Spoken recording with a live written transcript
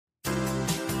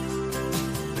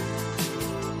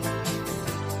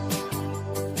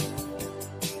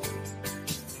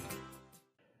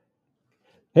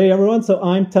Hey everyone, so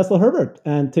I'm Tesla Herbert,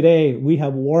 and today we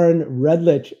have Warren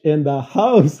Redlich in the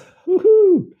house.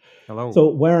 Woohoo! Hello. So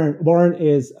Warren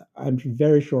is, I'm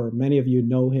very sure many of you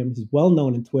know him. He's well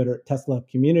known in Twitter, Tesla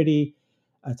community.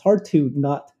 It's hard to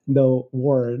not know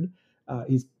Warren.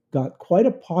 He's got quite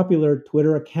a popular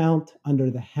Twitter account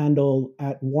under the handle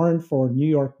at Warren for New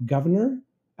York Governor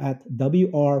at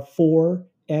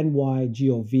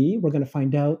WR4NYGOV. We're going to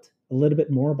find out a little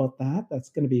bit more about that. That's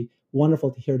going to be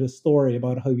wonderful to hear this story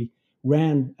about how he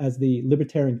ran as the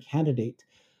Libertarian candidate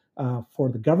for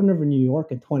the governor of New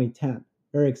York in 2010.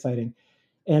 Very exciting.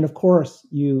 And of course,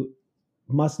 you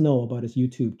must know about his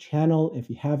YouTube channel. If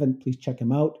you haven't, please check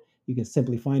him out. You can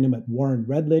simply find him at Warren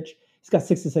Redlich. He's got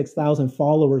 66,000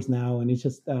 followers now, and he's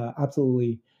just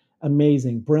absolutely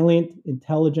amazing, brilliant,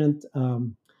 intelligent,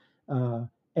 and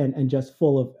just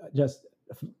full of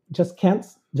just can't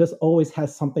just always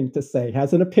has something to say,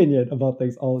 has an opinion about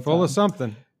things all the Full of time.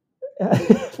 something.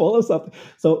 Full of something.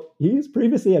 So he's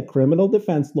previously a criminal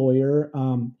defense lawyer.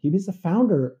 He was the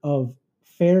founder of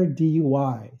Fair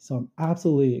DUI. So I'm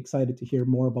absolutely excited to hear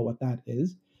more about what that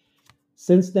is.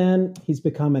 Since then, he's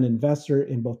become an investor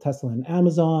in both Tesla and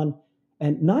Amazon,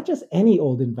 and not just any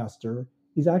old investor.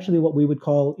 He's actually what we would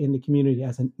call in the community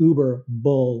as an Uber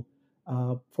Bull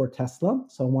for Tesla.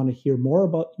 So I want to hear more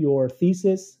about your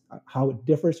thesis, how it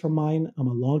differs from mine. I'm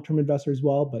a long-term investor as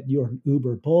well, but you're an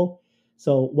Uber Bull.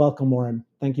 So welcome, Warren.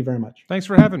 Thank you very much. Thanks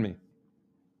for having me.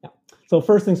 Yeah. So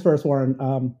first things first,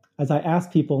 Warren. As I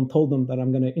asked people and told them that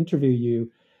I'm going to interview you,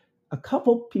 a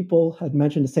couple people had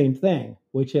mentioned the same thing,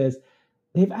 which is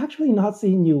they've actually not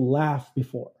seen you laugh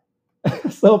before.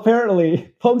 So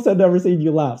apparently, folks have never seen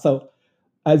you laugh. So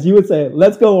as you would say,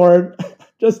 let's go, Warren.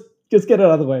 just get it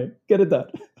out of the way. Get it done.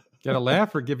 Get a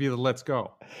laugh or give you the let's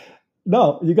go?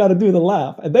 No, you got to do the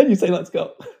laugh, and then you say, let's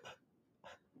go.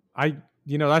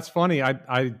 That's funny.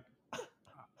 I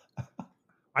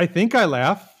think I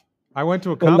laugh. I went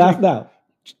to a Well, comedy. laugh now.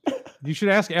 You should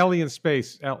ask Ellie in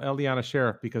space, Eliana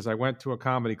Sheriff, because I went to a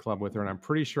comedy club with her, and I'm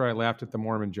pretty sure I laughed at the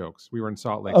Mormon jokes. We were in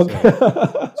Salt Lake City.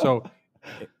 Okay. So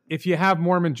if you have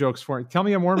Mormon jokes for me, tell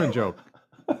me a Mormon joke.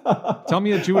 Tell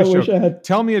me a Jewish joke.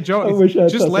 Tell me a joke. I wish I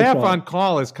had Just laugh Tesla on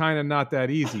call is kind of not that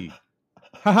easy.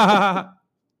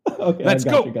 Okay, Let's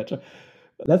go. Gotcha.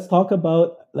 Let's go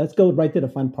right to the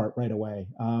fun part right away.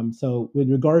 So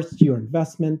with regards to your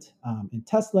investment in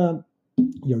Tesla,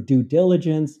 your due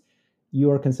diligence, you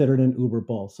are considered an Uber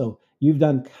bull. So you've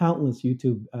done countless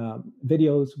YouTube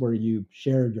videos where you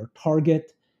shared your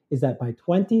target is that by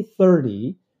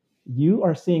 2030, you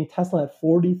are seeing Tesla at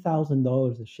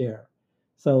 $40,000 a share.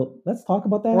 So let's talk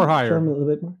about that. Or higher. Share a little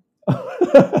bit more.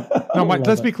 No,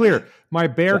 let's be clear. My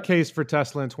bear case for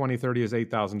Tesla in 2030 is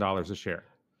 $8,000 a share.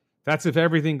 That's if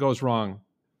everything goes wrong.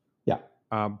 Yeah.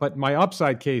 But my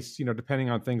upside case, depending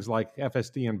on things like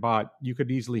FSD and bot, you could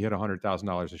easily hit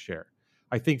 $100,000 a share.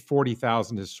 I think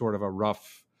 40,000 is sort of a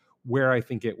rough where I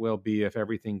think it will be if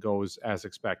everything goes as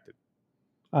expected.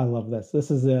 I love this.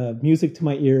 This is music to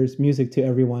my ears, music to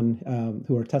everyone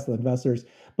who are Tesla investors.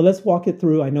 But let's walk it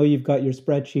through. I know you've got your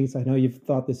spreadsheets. I know you've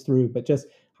thought this through, but just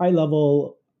high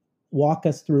level, walk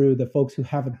us through the folks who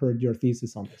haven't heard your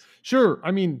thesis on this. Sure.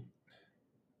 I mean,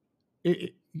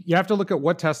 you have to look at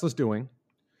what Tesla's doing.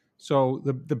 So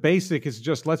the basic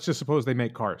is let's just suppose they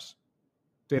make cars.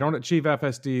 They don't achieve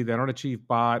FSD. They don't achieve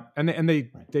bot, and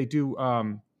they do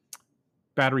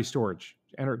battery storage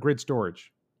and grid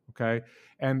storage. Okay,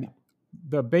 and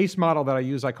the base model that I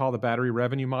use, I call the battery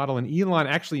revenue model. And Elon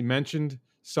actually mentioned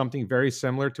something very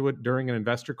similar to it during an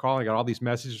investor call. I got all these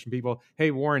messages from people.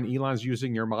 Hey, Warren, Elon's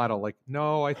using your model. Like,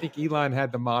 no, I think Elon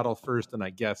had the model first, and I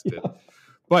guessed it.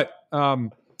 But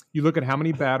you look at how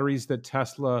many batteries that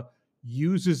Tesla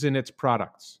uses in its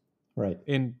products, right?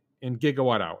 In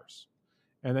gigawatt hours.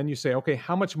 And then you say, okay,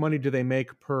 how much money do they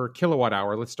make per kilowatt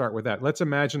hour? Let's start with that. Let's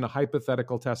imagine a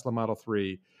hypothetical Tesla Model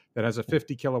 3 that has a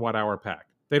 50 kilowatt hour pack.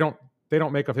 They don't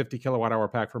make a 50 kilowatt hour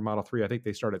pack for Model 3. I think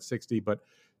they start at 60, but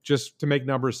just to make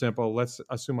numbers simple, let's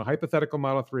assume a hypothetical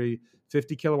Model 3,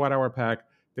 50 kilowatt hour pack.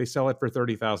 They sell it for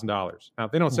 $30,000. Now,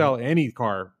 they don't sell any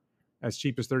car as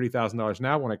cheap as $30,000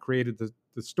 now. When I created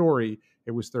the story,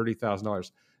 it was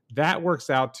 $30,000. That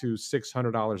works out to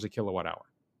 $600 a kilowatt hour.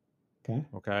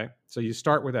 Okay. So you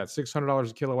start with that $600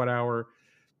 a kilowatt hour.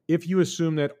 If you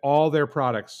assume that all their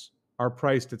products are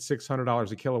priced at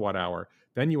 $600 a kilowatt hour,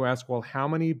 then you ask, well, how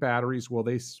many batteries will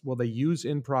they use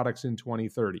in products in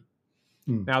 2030?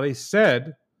 Now, they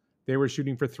said they were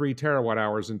shooting for 3 terawatt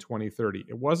hours in 2030.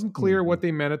 It wasn't clear what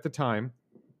they meant at the time.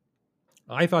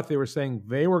 I thought they were saying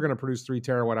they were going to produce 3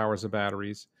 terawatt hours of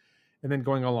batteries. And then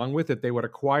going along with it, they would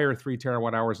acquire 3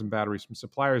 terawatt hours in batteries from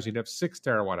suppliers. You'd have 6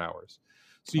 terawatt hours.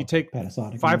 So you Okay, take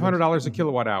Panasonic and $500 others. a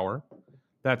kilowatt hour.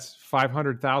 That's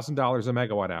 $500,000 a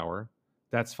megawatt hour.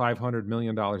 That's $500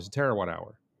 million a terawatt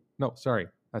hour. No, sorry.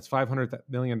 That's $500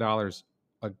 million a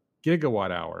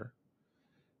gigawatt hour.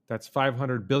 That's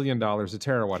 $500 billion a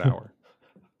terawatt hour.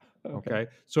 Okay.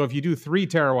 So if you do 3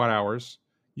 terawatt hours,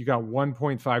 you got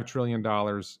 $1.5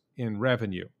 trillion in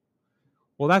revenue.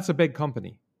 Well, that's a big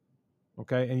company.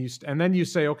 Okay. And then you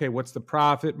say, okay, what's the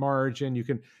profit margin? You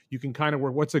can kind of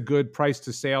work, what's a good price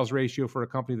to sales ratio for a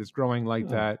company that's growing like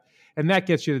that? And that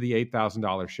gets you to the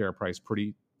 $8,000 share price.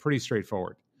 Pretty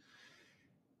straightforward.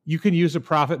 You can use a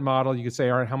profit model. You could say,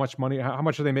 all right, how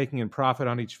much are they making in profit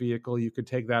on each vehicle? You could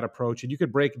take that approach, and you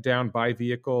could break it down by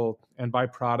vehicle and by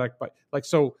product. But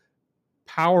so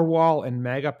Powerwall and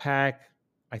Megapack,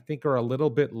 I think, are a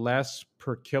little bit less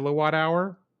per kilowatt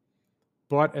hour.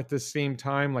 But at the same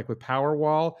time, like with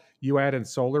Powerwall, you add in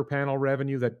solar panel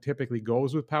revenue that typically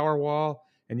goes with Powerwall,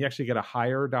 and you actually get a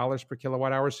higher dollars per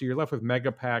kilowatt hour. So you're left with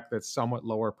Megapack that's somewhat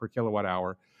lower per kilowatt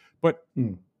hour. But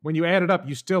when you add it up,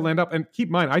 you still end up, and keep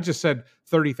in mind, I just said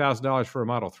 $30,000 for a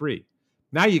Model 3.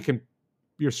 Now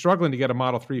you're struggling to get a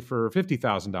Model 3 for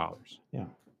 $50,000. Yeah.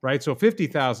 Right? So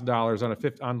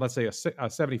 $50,000 on let's say a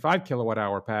 75 kilowatt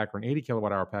hour pack or an 80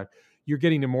 kilowatt hour pack, you're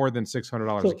getting to more than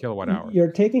 $600 a kilowatt hour.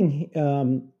 You're taking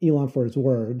Elon for his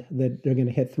word that they're going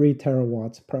to hit 3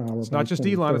 terawatts per hour. It's not just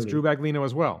Elon; it's Drew Baglino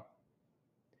as well.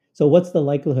 So what's the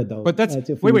likelihood, though? But that's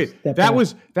wait.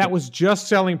 That was just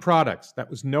selling products. That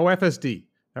was no FSD.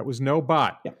 That was no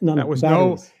bot. Yeah, that was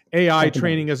batteries. No AI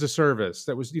training as a service.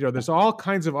 That was, there's all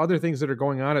kinds of other things that are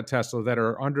going on at Tesla that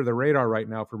are under the radar right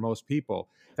now for most people.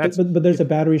 But there's a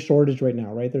battery shortage right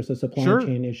now, right? There's a supply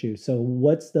chain issue. So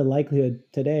what's the likelihood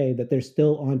today that they're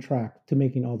still on track to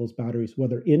making all those batteries,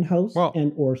 whether in-house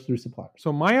or through suppliers?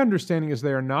 So my understanding is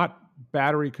they are not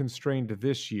battery constrained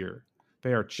this year.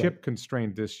 They are chip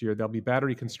constrained this year. They'll be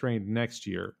battery constrained next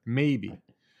year, maybe.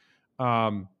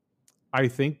 I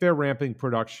think they're ramping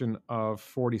production of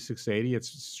 4680. It's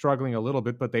struggling a little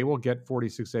bit, but they will get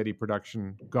 4680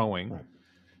 production going.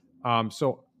 Right.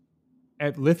 So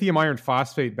at lithium iron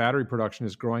phosphate battery production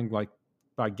is growing like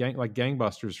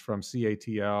gangbusters from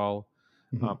CATL.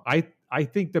 Mm-hmm. I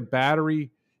think the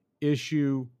battery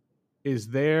issue is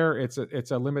there.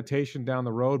 It's a limitation down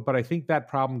the road, but I think that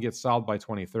problem gets solved by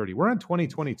 2030. We're in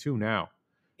 2022 now.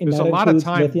 And there's a lot of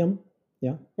time. Lithium?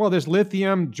 Yeah. Well, there's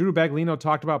lithium. Drew Baglino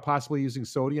talked about possibly using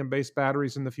sodium-based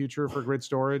batteries in the future for grid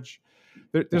storage.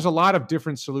 There's a lot of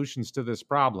different solutions to this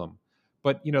problem.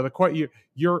 But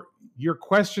your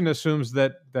question assumes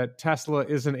that Tesla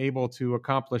isn't able to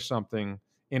accomplish something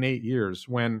in 8 years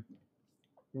when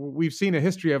we've seen a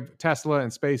history of Tesla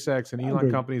and SpaceX and Elon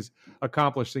companies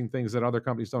accomplishing things that other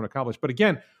companies don't accomplish. But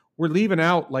again, we're leaving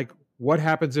out like what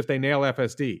happens if they nail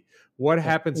FSD? What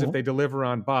happens if they deliver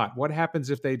on bot? What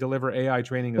happens if they deliver AI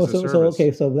training as a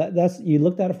service? So that's you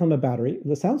looked at it from a battery.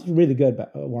 That sounds really good,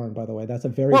 Warren. By the way, that's a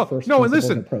very first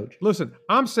approach. Listen,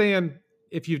 I'm saying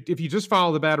if you just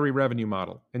follow the battery revenue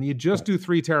model and you just do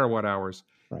 3 terawatt hours,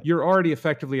 you're already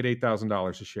effectively at $8,000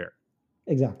 a share.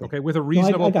 Exactly. Okay, with a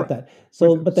reasonable. I got that.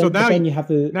 But then you have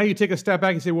to. Now you take a step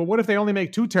back and say, well, what if they only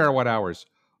make 2 terawatt hours?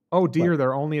 Oh dear,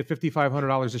 they're only at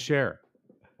 $5,500 a share.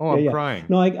 Oh, I'm crying.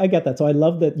 No, I get that. So I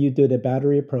love that you did a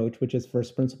battery approach, which is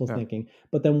first principles thinking.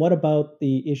 But then what about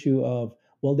the issue of,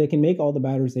 well, they can make all the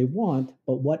batteries they want,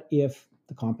 but what if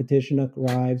the competition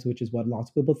arrives, which is what lots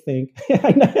of people think.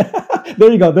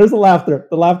 There you go. There's the laughter.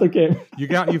 The laughter came. You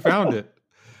found it.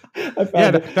 I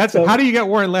found it. That's how do you get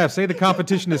Warren laugh? Say the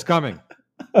competition is coming.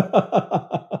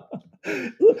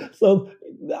 So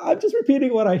I'm just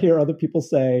repeating what I hear other people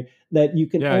say, that you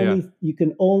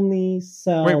can only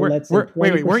sell.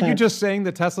 Wait, weren't you just saying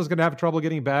that Tesla's going to have trouble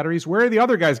getting batteries? Where are the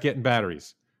other guys getting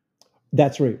batteries?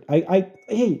 That's right.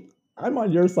 Hey, I'm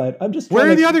on your side. I'm just where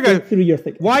are the other guys? Through your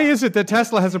thinking. Why is it that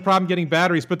Tesla has a problem getting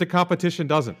batteries, but the competition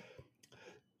doesn't?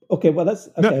 Okay, well that's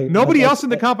okay. Nobody else in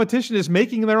the competition is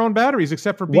making their own batteries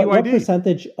except for BYD. What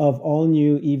percentage of all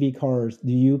new EV cars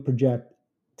do you project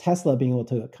Tesla being able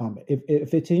to accommodate?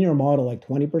 If it's in your model like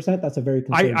 20%, that's a very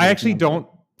conservative I actually don't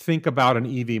think about an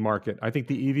EV market. I think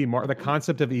the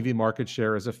concept of EV market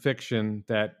share is a fiction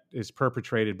that is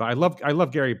perpetrated by. I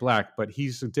love Gary Black, but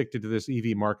he's addicted to this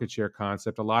EV market share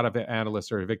concept. A lot of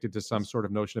analysts are addicted to some sort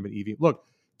of notion of an EV. Look,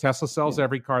 Tesla sells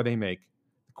every car they make.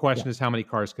 The question is how many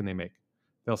cars can they make?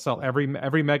 They'll sell every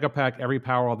Megapack, every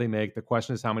Powerwall they make. The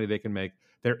question is how many they can make.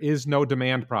 There is no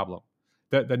demand problem.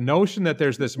 The notion that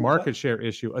there's this market share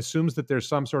issue assumes that there's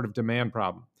some sort of demand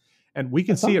problem. And we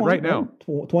can see it right now.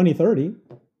 2030.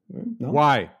 No.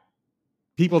 Why?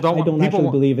 People don't. I don't actually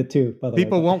believe it too. By the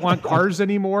people way, won't want cars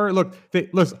anymore. Look,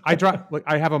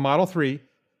 I have a Model 3.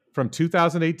 from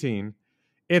 2018.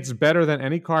 It's better than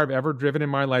any car I've ever driven in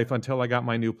my life until I got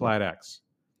my new Plaid X.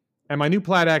 And my new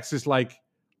Plaid X is like,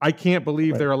 I can't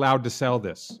believe they're allowed to sell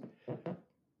this.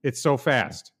 It's so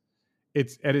fast.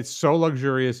 It's so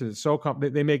luxurious. And it's so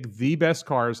they make the best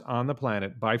cars on the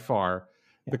planet by far.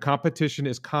 The competition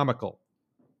is comical.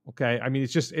 Okay, I mean,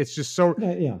 it's just so.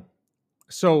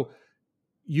 So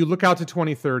you look out to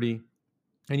 2030,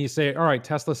 and you say, all right,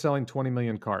 Tesla's selling 20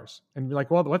 million cars, and you're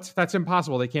like, well, that's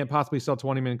impossible. They can't possibly sell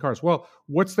 20 million cars. Well,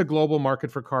 what's the global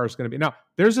market for cars going to be? Now,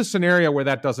 there's a scenario where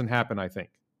that doesn't happen. I think.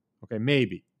 Okay,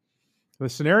 maybe. The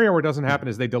scenario where it doesn't happen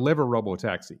is they deliver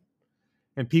robotaxi,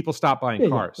 and people stop buying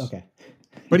cars. Okay.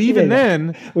 But even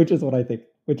then, which is what I think.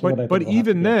 But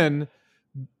even then,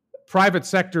 private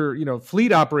sector,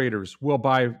 fleet operators will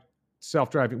buy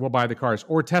self-driving, will buy the cars,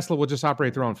 or Tesla will just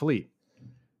operate their own fleet.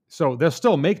 So they'll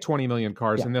still make 20 million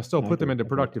cars, and they'll still put them into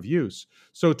productive use.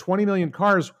 So 20 million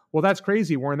cars, well, that's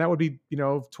crazy, Warren. That would be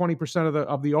 20%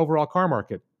 of the overall car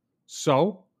market.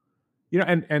 So,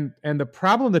 and the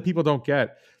problem that people don't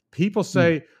get, people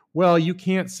say, well, you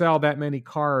can't sell that many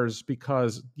cars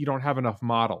because you don't have enough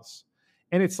models.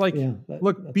 And it's like,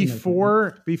 look,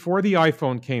 before the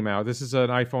iPhone came out, this is an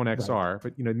iPhone XR,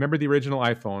 but remember the original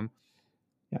iPhone?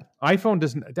 Yeah.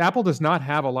 Apple does not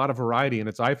have a lot of variety in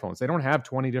its iPhones. They don't have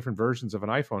 20 different versions of an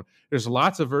iPhone. There's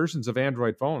lots of versions of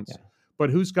Android phones. Yeah.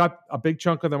 But who's got a big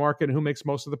chunk of the market and who makes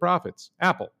most of the profits?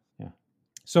 Apple. Yeah.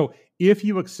 So if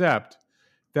you accept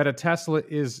that a Tesla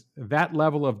is that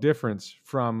level of difference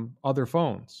from other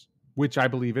phones, which I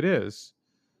believe it is,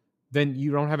 then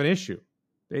you don't have an issue.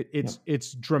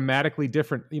 It's dramatically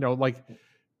different. You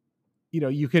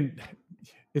can.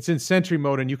 It's in Sentry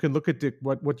mode, and you can look at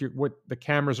what the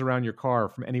cameras around your car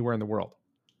from anywhere in the world.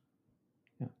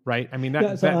 Yeah. Right? I mean,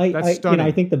 that's stunning.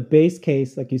 I think the base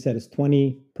case, like you said, is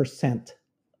 20%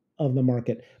 of the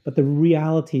market, but the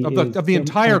reality of the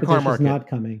entire car market not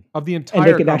coming of the entire.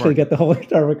 And they could actually get the whole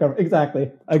entire car. Exactly.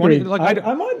 I agree.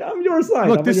 I'm on your side.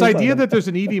 Look, this idea that there's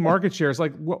an EV market share is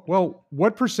like, well,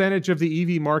 what percentage of the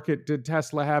EV market did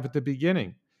Tesla have at the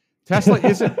beginning? Tesla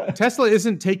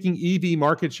isn't taking EV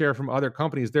market share from other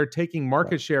companies. They're taking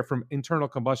market share from internal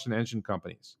combustion engine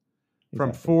companies,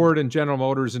 from Ford and General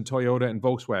Motors and Toyota and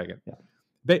Volkswagen.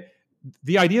 Yeah.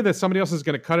 The idea that somebody else is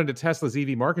going to cut into Tesla's EV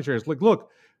market share is like, look,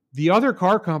 the other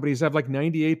car companies have like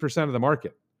 98% of the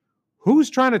market. Who's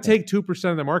trying to take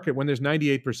 2% of the market when there's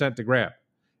 98% to grab?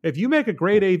 If you make a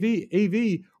great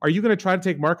AV, are you going to try to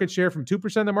take market share from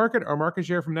 2% of the market or market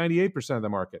share from 98% of the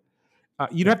market?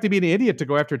 You'd have to be an idiot to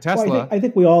go after Tesla. Well, I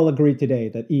think we all agree today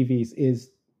that EVs is,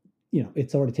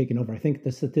 it's already taken over. I think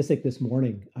the statistic this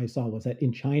morning I saw was that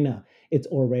in China, it's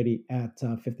already at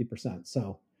 50%.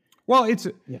 So, well, it's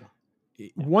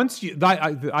once you,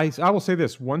 I will say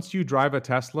this: once you drive a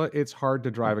Tesla, it's hard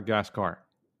to drive a gas car.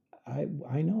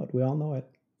 I know it. We all know it.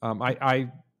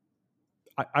 I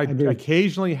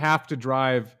occasionally have to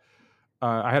drive.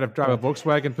 I had to drive a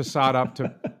Volkswagen Passat up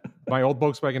to. My old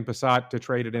Volkswagen Passat to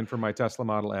trade it in for my Tesla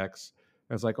Model X.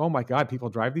 I was like, oh my God, people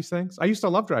drive these things? I used to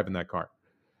love driving that car.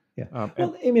 Yeah.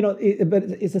 But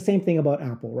it's the same thing about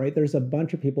Apple, right? There's a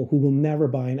bunch of people who will never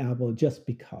buy an Apple just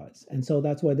because. And so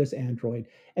that's why there's Android.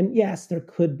 And yes, there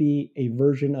could be a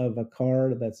version of a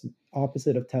car that's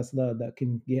opposite of Tesla that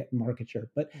can get market share.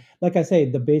 But like I say,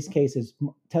 the base case is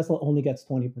Tesla only gets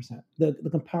 20%.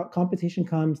 The competition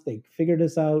comes, they figure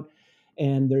this out,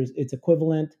 and it's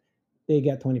equivalent. They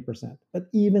get 20%. But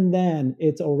even then,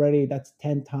 that's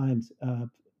 10 times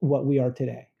what we are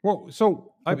today. Well,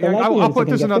 so I'll put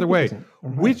this another way.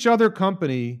 Which other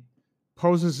company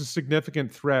poses a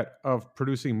significant threat of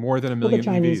producing more than a million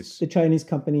EVs? The Chinese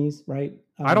companies, right?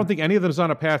 I don't think any of them is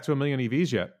on a path to a million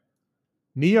EVs yet.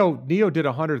 NIO did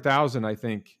 100,000, I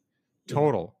think,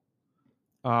 total.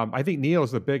 I think NIO is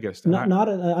the biggest. I'm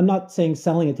not saying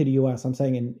selling it to the U.S. I'm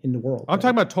saying in the world. I'm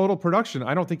talking about total production.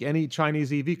 I don't think any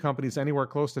Chinese EV company is anywhere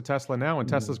close to Tesla now, and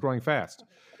Tesla's growing fast.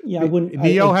 Yeah, I wouldn't.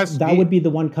 That would be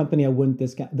the one company I wouldn't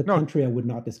discount. Country I would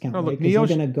not discount. No, look, right? You're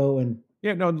going to go and.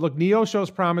 Yeah, no, look, NIO shows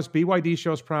promise. BYD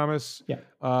shows promise. Yeah.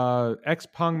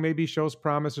 XPeng maybe shows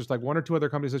promise. There's like one or two other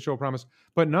companies that show promise,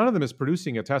 but none of them is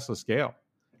producing at Tesla scale,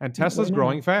 and Tesla's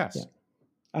growing fast. Yeah.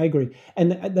 I agree.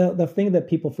 And the thing that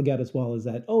people forget as well is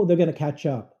that, they're going to catch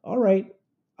up. All right,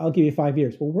 I'll give you 5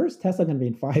 years. Well, where's Tesla going to be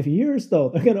in 5 years, though?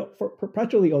 They're going to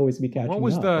perpetually always be catching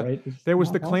up. Right? There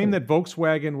was the claim that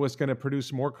Volkswagen was going to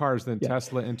produce more cars than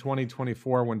Tesla in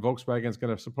 2024 when Volkswagen's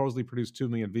going to supposedly produce 2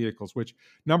 million vehicles, which,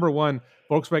 number one,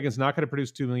 Volkswagen's not going to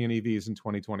produce 2 million EVs in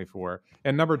 2024.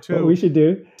 And number two, what we should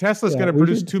do, Tesla's going to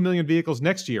produce 2 million vehicles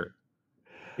next year.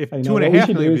 if I know. two and a What we half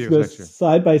should do million is vehicles go next year.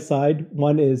 side by side.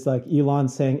 One is like Elon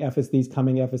saying FSD's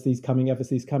coming, FSD's coming,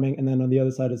 FSD's coming, and then on the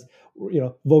other side is,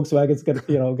 Volkswagen's gonna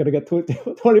get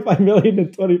 25 million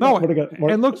in 25. No, What are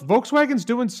gonna, and look, Volkswagen's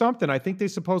doing something. I think they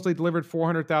supposedly delivered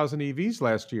 400,000 EVs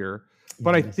last year,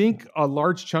 but I think a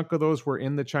large chunk of those were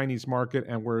in the Chinese market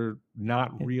and were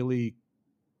not really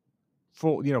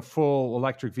full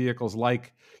electric vehicles.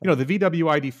 Like, the VW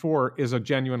ID4 is a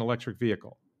genuine electric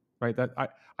vehicle, right? That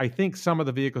I think some of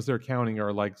the vehicles they're counting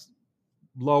are like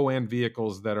low end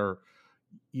vehicles that are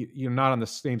not on the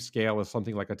same scale as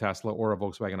something like a Tesla or a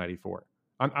Volkswagen ID4.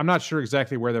 I'm not sure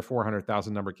exactly where their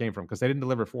 400,000 number came from because they didn't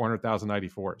deliver 400,000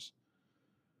 ID4s.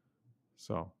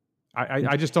 So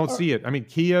I just don't see it. I mean,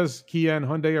 Kia and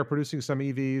Hyundai are producing some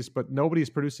EVs, but nobody's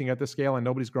producing at the scale and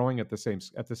nobody's growing at the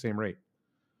same rate.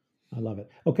 I love it.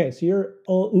 Okay, so your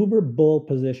Uber Bull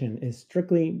position is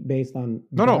strictly based on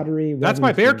battery. That's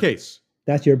my bear case.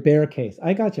 That's your bear case.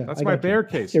 I gotcha. That's my bear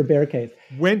case. That's your bear case.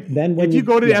 If you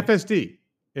go to FSD,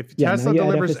 if Tesla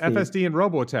delivers FSD and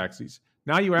robo-taxis,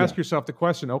 now you ask yourself the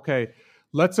question, okay,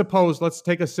 let's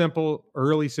take a simple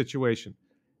early situation.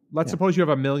 Let's suppose you have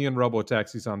 1 million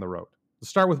robo-taxis on the road. Let's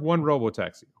start with one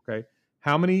robo-taxi, okay?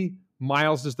 How many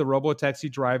miles does the robo-taxi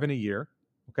drive in a year?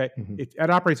 Okay, it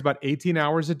operates about 18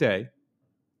 hours a day.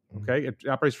 Okay, it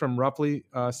operates from roughly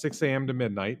 6 a.m. to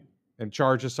midnight and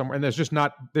charges somewhere. And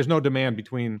there's no demand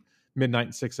between midnight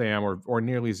and 6 a.m. or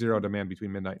nearly zero demand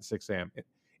between midnight and 6 a.m.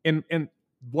 And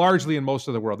largely in most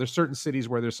of the world, there's certain cities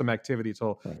where there's some activity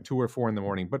till 2 or 4 in the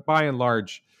morning, but by and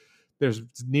large, there's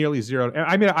nearly zero.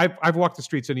 I mean, I've walked the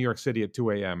streets of New York City at 2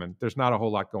 a.m. and there's not a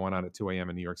whole lot going on at 2 a.m.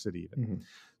 in New York City even.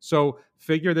 So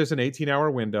figure there's an 18-hour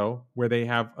window where they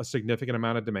have a significant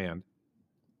amount of demand,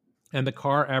 and the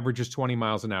car averages 20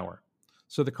 miles an hour.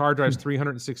 So the car drives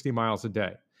 360 miles a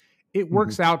day. It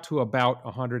works out to about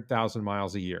 100,000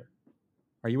 miles a year.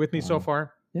 Are you with me so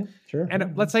far? Yeah, sure.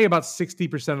 And let's say about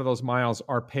 60% of those miles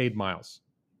are paid miles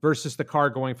versus the car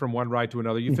going from one ride to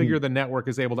another. You figure the network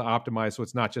is able to optimize so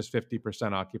it's not just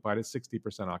 50% occupied, it's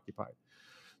 60% occupied.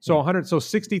 So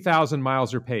 60,000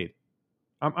 miles are paid.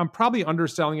 I'm probably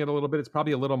underselling it a little bit. It's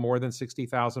probably a little more than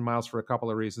 60,000 miles for a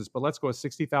couple of reasons, but let's go with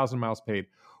 60,000 miles paid.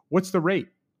 What's the rate?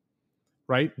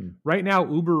 Right? Right now,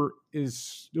 Uber and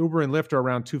Lyft are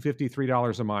around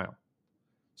 $2.53 a mile.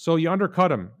 So you undercut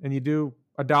them and you do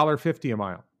 $1.50 a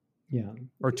mile. Yeah.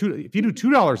 Or if you do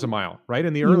 $2 a mile, right?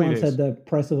 In the early days. Said the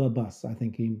price of a bus, I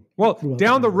think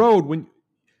down the road,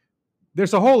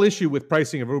 there's a whole issue with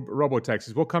pricing of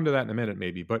robo-taxis. We'll come to that in a minute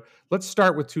maybe, but let's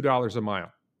start with $2 a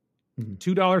mile.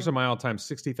 $2 a mile times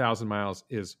 60,000 miles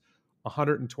is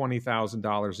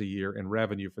 $120,000 a year in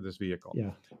revenue for this vehicle.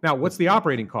 Yeah. Now, what's the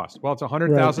operating cost? Well, it's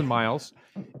 100,000 miles,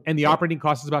 and the operating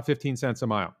cost is about 15 cents a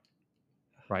mile,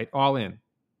 right? All in.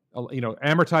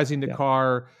 Amortizing the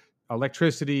car,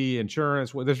 electricity,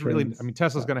 insurance. Well,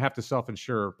 Tesla's going to have to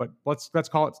self-insure, but let's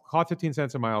call it 15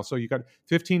 cents a mile. So you got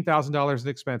 $15,000 in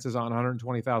expenses on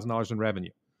 $120,000 in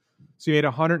revenue. So you made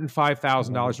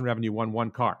 $105,000 in revenue on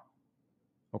one car.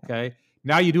 Okay.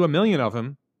 Now you do 1 million of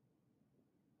them.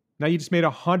 Now you just made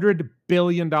 $100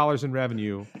 billion in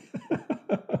revenue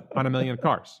on 1 million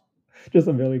cars. Just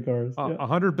 1 million cars.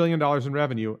 $100 billion in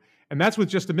revenue. And that's with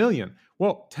just 1 million.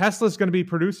 Well, Tesla's going to be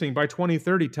producing, by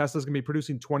 2030, Tesla's going to be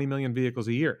producing 20 million vehicles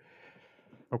a year.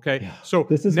 Okay. Yeah. So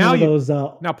this is now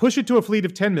now push it to a fleet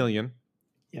of 10 million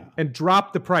and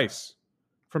drop the price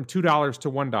from $2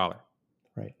 to $1.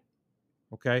 Right.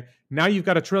 Okay. Now you've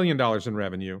got $1 trillion in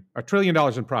revenue, $1 trillion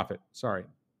in profit. Sorry.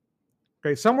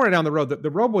 Okay. Somewhere down the road, the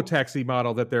robo-taxi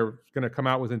model that they're going to come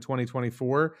out with in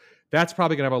 2024, that's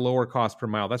probably going to have a lower cost per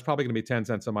mile. That's probably going to be 10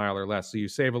 cents a mile or less. So you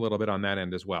save a little bit on that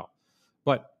end as well.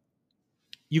 But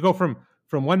you go from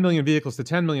 1 million vehicles to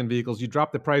 10 million vehicles. You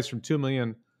drop the price from $2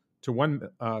 million to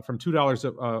from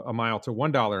 $2 a mile to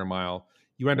 $1 a mile.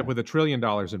 You end up with $1 trillion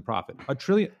in profit. $1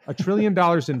 trillion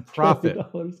in profit.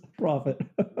 Profit.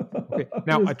 Okay.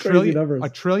 Now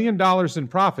 $1 trillion in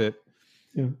profit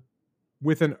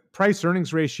with a price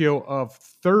earnings ratio of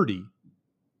 30,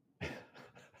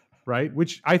 right?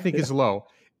 Which I think is low.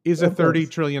 Is a $30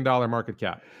 trillion market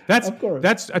cap. That's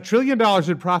 $1 trillion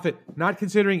in profit, not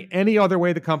considering any other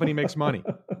way the company makes money.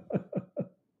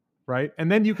 Right?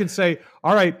 And then you can say,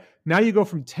 all right, now you go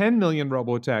from 10 million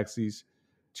robo-taxis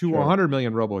to 100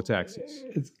 million robo-taxis.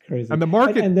 It's crazy. And the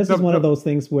market... And this is one of those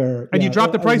things where... And you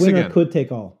drop the price again. Could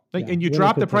take all. And you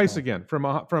drop the price again from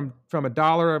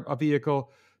 $1 a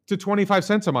vehicle to 25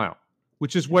 cents a mile,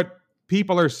 which is what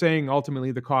people are saying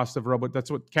ultimately the cost of robot... That's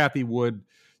what Kathy Wood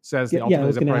says. I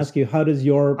was going to ask you, how does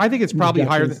your... I think it's probably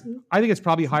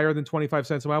higher than 25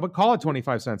 cents a mile, but call it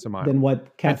 25 cents a mile. Then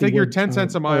what Kathy figure Wood, 10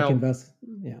 cents a mile.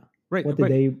 Yeah. Right. What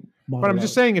did they But I'm model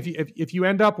just out? saying, if you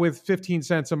end up with 15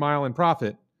 cents a mile in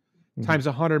profit Mhm. times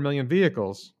 100 million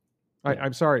vehicles, Yeah,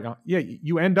 I'm sorry,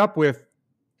 you end up with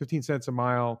 15 cents a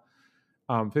mile,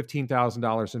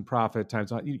 $15,000 in profit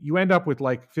times you end up with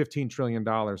like $15 trillion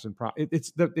in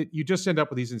profit. You just end up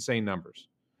with these insane numbers,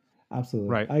 absolutely.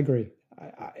 right? I agree.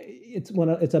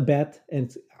 It's a bet,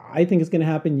 and I think it's going to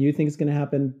happen. You think it's going to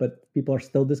happen, but people are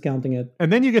still discounting it.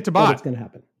 And then you get to But it's bot, going to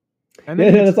happen. and then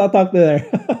Yeah, you get let's not talk there.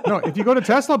 no. If you go to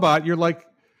Tesla bot, you're like,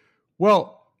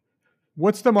 well,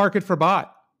 what's the market for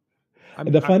bot?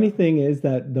 The funny thing is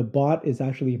that the bot is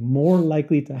actually more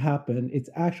likely to happen. It's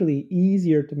actually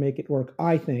easier to make it work,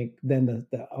 I think, than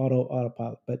the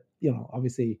autopilot. But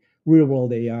obviously, real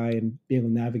world AI and being able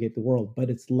to navigate the world, but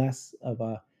it's less of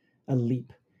a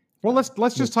leap. Well, let's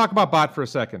just With talk about bot for a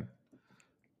second.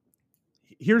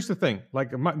 Here's the thing: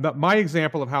 like my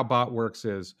example of how bot works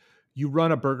is, you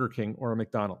run a Burger King or a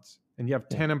McDonald's, and you have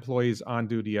 10 employees on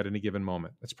duty at any given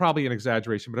moment. It's probably an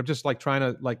exaggeration, but I'm just like trying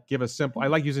to like give a simple. I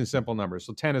like using simple numbers,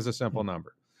 so 10 is a simple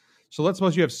number. So let's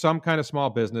suppose you have some kind of small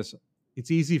business.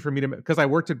 It's easy for me to, because I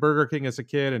worked at Burger King as a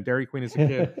kid and Dairy Queen as a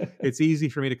kid. It's easy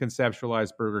for me to conceptualize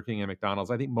Burger King and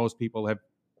McDonald's. I think most people have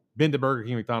been to Burger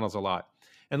King, McDonald's a lot.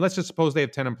 And let's just suppose they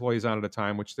have 10 employees on at a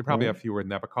time, which they probably have fewer than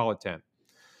that, but call it 10.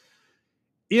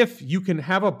 If you can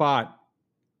have a bot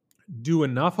do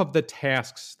enough of the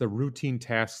tasks, the routine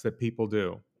tasks that people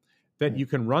do, that you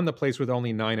can run the place with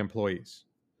only 9 employees.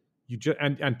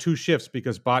 And 2 shifts,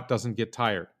 because bot doesn't get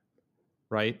tired,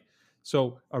 right?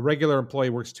 So a regular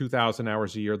employee works 2,000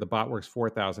 hours a year. The bot works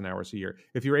 4,000 hours a year.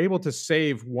 If you're able to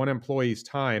save one employee's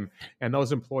time and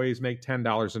those employees make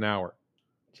 $10 an hour,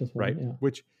 just right?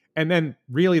 Yeah. And then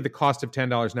really the cost of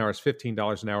 $10 an hour is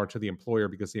 $15 an hour to the employer,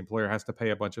 because the employer has to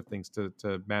pay a bunch of things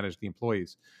to manage the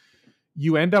employees.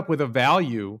 You end up with a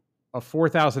value of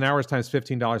 4,000 hours times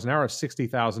 $15 an hour of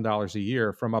 $60,000 a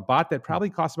year from a bot that probably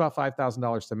costs about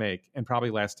 $5,000 to make and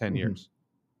probably lasts 10 years.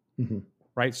 Mm-hmm.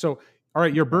 Right? So, all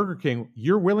right, you're Burger King,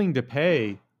 you're willing to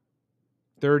pay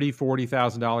 $30,000,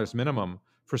 $40,000 minimum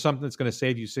for something that's going to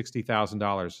save you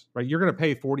 $60,000, right? You're going to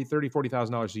pay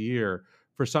 $40,000 a year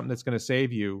for something that's going to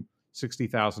save you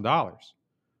 $60,000,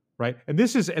 right? And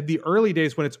this is at the early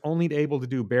days when it's only able to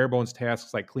do bare bones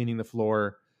tasks like cleaning the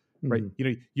floor, right?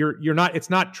 You're not, it's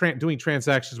not doing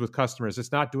transactions with customers.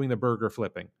 It's not doing the burger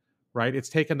flipping, right? It's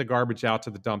taking the garbage out to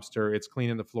the dumpster. It's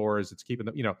cleaning the floors. It's keeping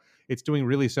it's doing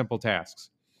really simple tasks.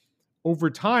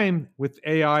 Over time, with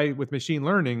AI, with machine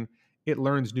learning, it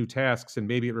learns new tasks, and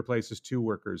maybe it replaces 2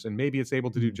 workers, and maybe it's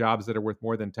able to do jobs that are worth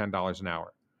more than $10 an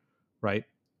hour, right?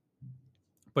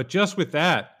 But just with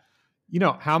that,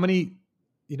 how many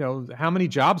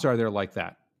jobs are there like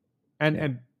that?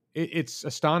 And it's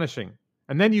astonishing.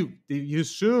 And then you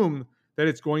assume that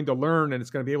it's going to learn and it's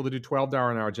going to be able to do $12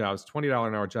 an hour jobs, $20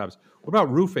 an hour jobs. What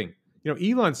about roofing?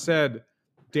 Elon said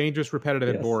dangerous, repetitive,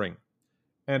 and boring.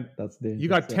 And that's dangerous. You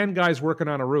got 10 guys working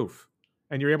on a roof,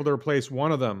 and you're able to replace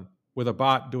one of them with a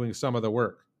bot doing some of the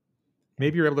work.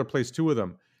 Maybe you're able to replace 2 of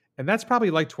them. And that's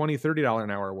probably like $20, $30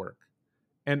 an hour work.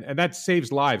 And that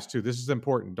saves lives too. This is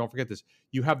important. Don't forget this.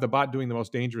 You have the bot doing the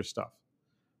most dangerous stuff,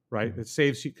 right? It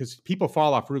saves you, because people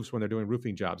fall off roofs when they're doing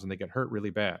roofing jobs and they get hurt really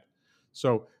bad.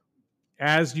 So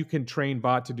as you can train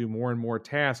bot to do more and more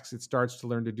tasks, it starts to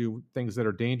learn to do things that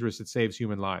are dangerous. It saves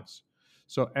human lives.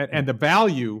 So, and the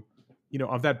value,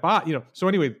 of that bot, so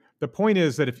anyway, the point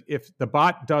is that if the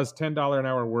bot does $10 an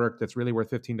hour work that's really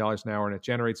worth $15 an hour, and it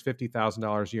generates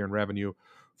 $50,000 a year in revenue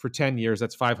for 10 years,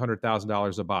 that's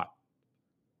 $500,000 a bot,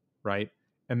 right?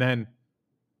 And then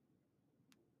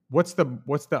what's the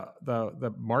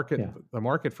market, the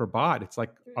market for bot? It's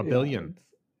like a billion.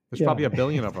 There's probably a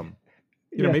billion of them.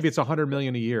 Maybe it's 100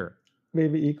 million a year.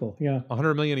 Maybe equal. Yeah.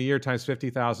 100 million a year times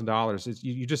 $50,000.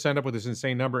 You just end up with this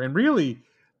insane number. And really,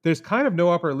 there's kind of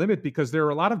no upper limit, because there are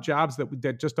a lot of jobs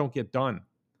that just don't get done.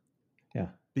 Yeah.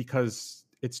 Because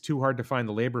it's too hard to find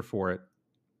the labor for it.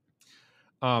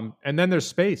 And then there's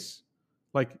space.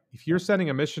 Like if you're sending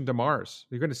a mission to Mars,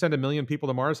 you're going to send 1 million people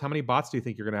to Mars. How many bots do you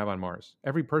think you're going to have on Mars?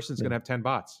 Every person's going to have 10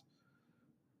 bots,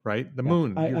 right? The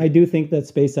moon. I do think that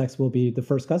SpaceX will be the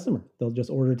first customer. They'll just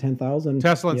order 10,000.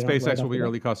 Tesla and SpaceX will be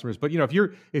early customers. But if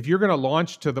you're going to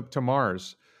launch to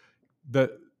Mars,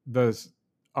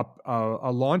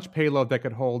 a launch payload that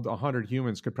could hold 100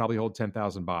 humans could probably hold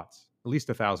 10,000 bots, at least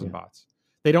 1,000 bots.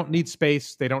 They don't need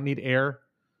space. They don't need air.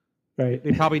 Right.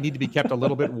 They probably need to be kept a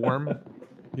little bit warm.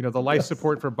 The life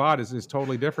support for bot is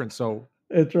totally different. So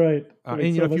it's right. And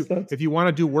if you want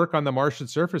to do work on the Martian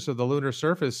surface or the lunar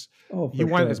surface, you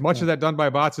want as much of that done by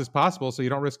bots as possible, so you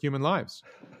don't risk human lives.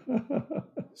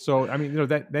 So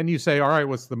then you say, all right,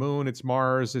 what's the moon? It's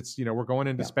Mars. It's we're going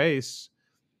into space.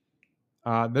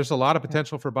 There's a lot of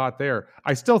potential for bot there.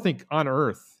 I still think on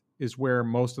Earth is where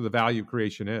most of the value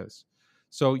creation is.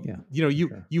 So Yeah,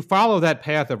 you follow that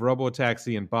path of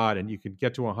robotaxi and bot, and you can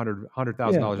get to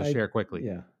 $100,000 a share quickly.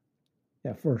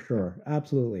 Yeah, for sure,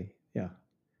 absolutely. Yeah,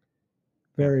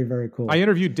 Yeah. very, very I cool.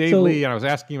 interviewed Dave Lee, and I was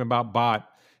asking him about bot.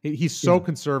 He's so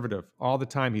conservative all the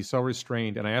time. He's so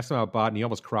restrained, and I asked him about bot, and he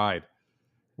almost cried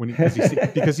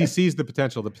because he sees the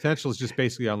potential. The potential is just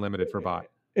basically unlimited for bot.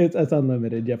 It's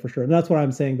unlimited, yeah, for sure. And that's what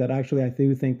I'm saying. That actually, I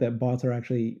do think that bots are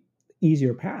actually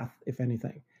easier path, if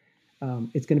anything.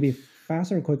 It's going to be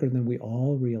faster and quicker than we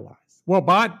all realize. Well,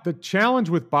 the challenge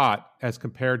with bot as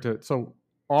compared to, so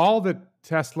all that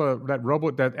Tesla, that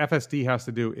FSD has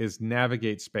to do is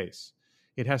navigate space.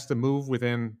 It has to move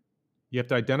within, you have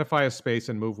to identify a space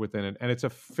and move within it. And it's a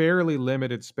fairly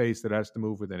limited space that has to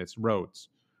move within. It's roads,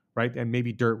 right? And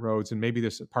maybe dirt roads, and maybe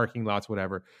there's parking lots,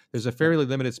 whatever. There's a fairly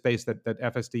limited space that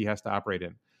FSD has to operate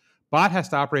in. Bot has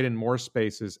to operate in more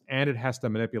spaces, and it has to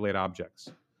manipulate objects.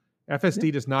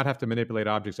 FSD does not have to manipulate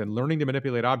objects, and learning to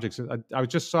manipulate objects. I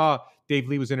just saw Dave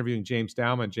Lee was interviewing James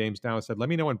Dowman. James Dowman said, "Let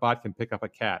me know when bot can pick up a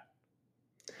cat."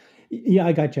 Yeah,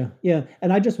 I gotcha. Yeah,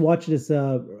 and I just watched this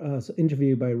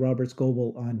interview by Robert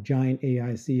Scoble on Giant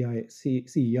AI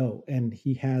CEO, and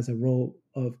he has a row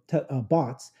of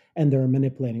bots, and they're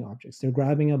manipulating objects. They're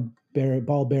grabbing a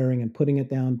ball bearing and putting it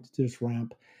down to this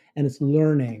ramp, and it's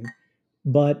learning.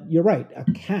 But you're right, a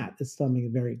cat is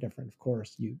something very different. Of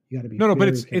course, you got to be no, but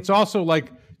it's careful. also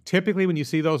like typically when you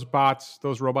see those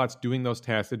robots doing those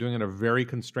tasks, they're doing it in a very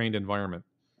constrained environment.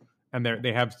 And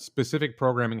they have specific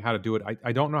programming how to do it.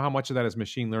 I don't know how much of that is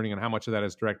machine learning and how much of that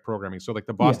is direct programming. So like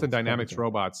the Boston Dynamics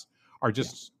robots are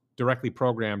just directly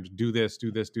programmed, do this,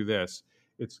 do this, do this.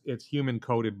 It's human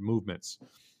coded movements.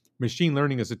 Machine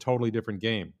learning is a totally different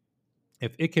game.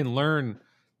 If it can learn,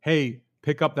 hey,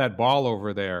 pick up that ball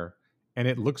over there, and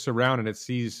it looks around and it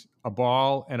sees a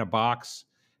ball and a box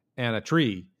and a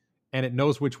tree, and it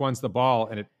knows which one's the ball,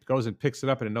 and it goes and picks it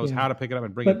up, and it knows how to pick it up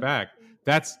and bring it back.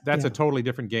 That's a totally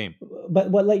different game.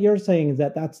 But what you're saying is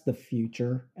that's the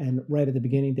future, and right at the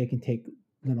beginning they can take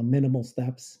minimal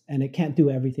steps, and it can't do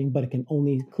everything, but it can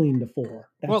only clean the floor.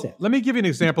 That's it. Let me give you an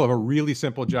example of a really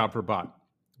simple job for bot.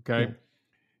 Okay,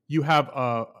 you have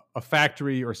a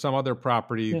factory or some other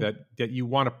property that you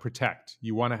want to protect.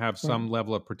 You want to have some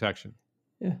level of protection.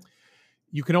 Yeah,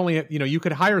 you can only you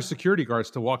could hire security guards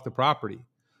to walk the property.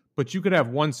 But you could have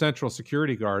one central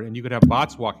security guard, and you could have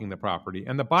bots walking the property.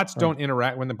 And the bots don't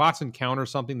interact. When the bots encounter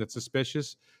something that's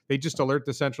suspicious, they just alert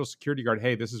the central security guard,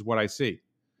 hey, this is what I see.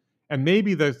 And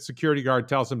maybe the security guard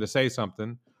tells them to say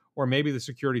something, or maybe the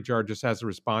security guard just has a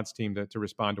response team to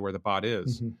respond to where the bot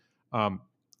is. Mm-hmm.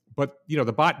 But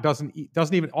the bot doesn't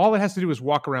even, all it has to do is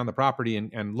walk around the property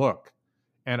and look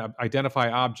and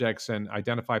identify objects and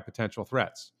identify potential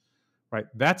threats. Right,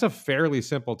 that's a fairly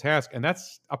simple task, and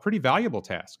that's a pretty valuable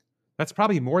task. That's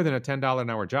probably more than a $10 an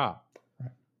hour job.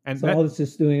 Right. And so all it's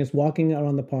just doing is walking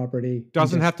around the property.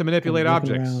 Doesn't have to manipulate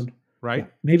objects, around. Right?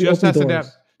 Yeah. Maybe just has doors.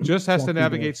 to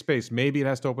navigate space. Maybe it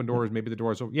has to open doors. Maybe the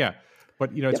doors. Yeah,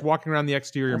 but it's walking around the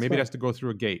exterior. Maybe it has to go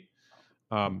through a gate.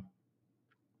 What's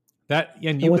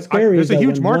scary there's is a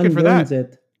huge market for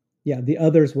that. The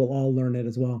others will all learn it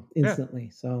as well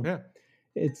instantly. So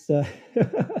it's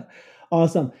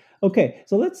awesome. Okay,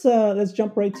 so let's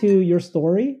jump right to your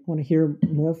story. I want to hear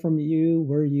more from you.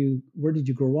 Where did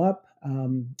you grow up?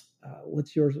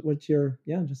 What's your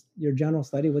just your general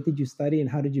study? What did you study, and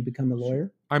how did you become a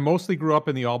lawyer? I mostly grew up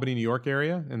in the Albany, New York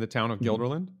area, in the town of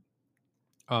Guilderland,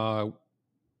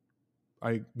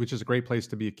 which is a great place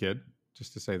to be a kid.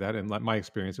 Just to say that, in my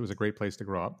experience, it was a great place to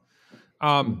grow up.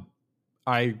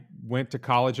 I went to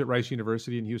college at Rice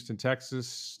University in Houston, Texas.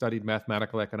 Studied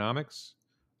mathematical economics.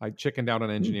 I chickened out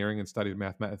on engineering and studied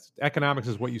mathematics. Economics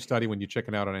is what you study when you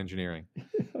chicken out on engineering.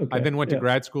 I then went to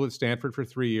grad school at Stanford for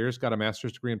 3 years, got a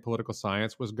master's degree in political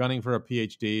science, was gunning for a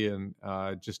PhD, and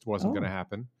just wasn't going to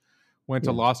happen. Went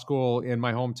to law school in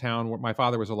my hometown, where my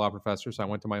father was a law professor, so I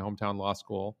went to my hometown law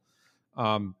school.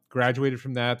 Graduated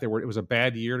from that. It was a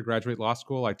bad year to graduate law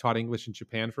school. I taught English in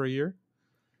Japan for a year.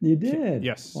 You did?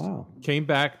 Yes. Wow. Came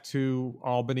back to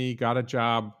Albany, got a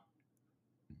job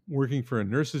working for a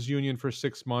nurses union for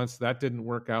 6 months. That didn't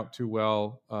work out too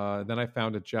well. Then I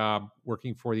found a job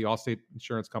working for the Allstate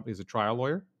Insurance Company as a trial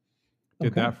lawyer.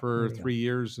 Did that for 3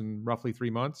 years and roughly 3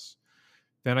 months.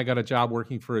 Then I got a job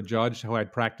working for a judge who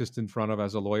I'd practiced in front of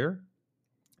as a lawyer.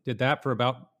 Did that for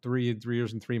about 3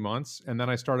 years and 3 months. And then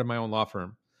I started my own law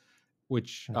firm,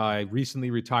 which I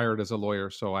recently retired as a lawyer.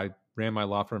 So I ran my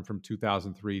law firm from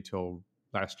 2003 till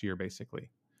last year, basically,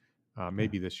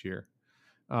 maybe this year.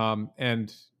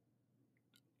 And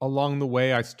along the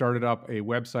way, I started up a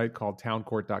website called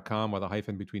towncourt.com with a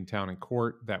hyphen between town and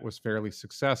court that was fairly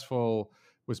successful,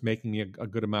 was making me a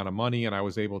good amount of money, and I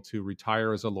was able to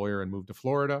retire as a lawyer and move to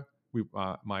Florida.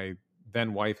 My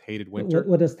then wife hated winter.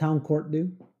 What does Town Court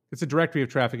do? It's a directory of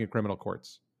traffic and criminal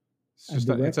courts.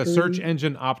 It's a search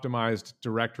engine optimized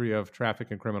directory of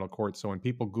traffic and criminal courts. So when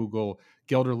people Google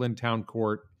Guilderland Town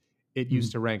Court, it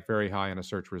used to rank very high in a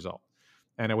search result.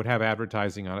 And it would have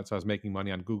advertising on it. So I was making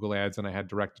money on Google ads, and I had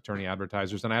direct attorney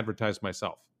advertisers, and I advertised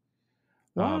myself.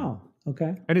 Wow.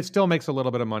 Okay. And it still makes a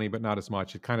little bit of money, but not as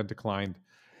much. It kind of declined.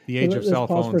 The age of cell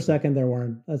phones. Let's pause for a second there,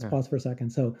 Warren. Let's pause for a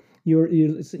second. So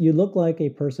you look like a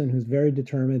person who's very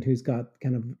determined, who's got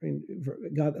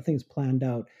things planned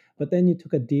out. But then you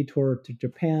took a detour to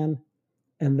Japan,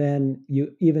 and then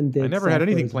you even did. I never had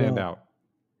anything planned out.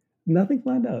 Nothing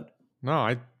planned out.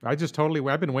 No, I just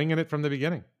I've been winging it from the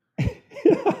beginning.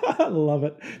 I love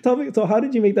it. Tell me, so how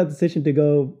did you make that decision to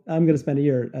go, I'm going to spend a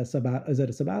year, is it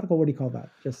a sabbatical? What do you call that?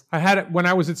 I had it when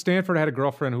I was at Stanford. I had a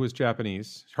girlfriend who was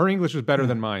Japanese. Her English was better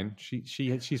than mine.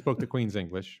 She spoke the Queen's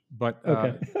English, but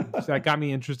that got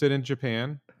me interested in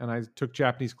Japan. And I took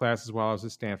Japanese classes while I was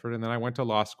at Stanford. And then I went to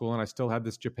law school, and I still had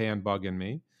this Japan bug in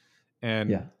me.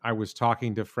 And I was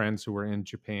talking to friends who were in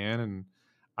Japan, and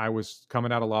I was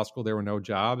coming out of law school. There were no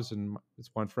jobs. And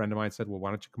this one friend of mine said, well, why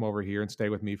don't you come over here and stay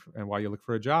with me and while you look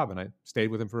for a job? And I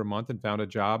stayed with him for a month and found a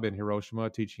job in Hiroshima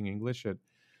teaching English at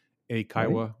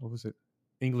Eikaiwa, what was it?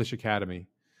 English Academy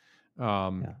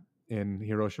in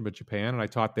Hiroshima, Japan. And I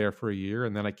taught there for a year,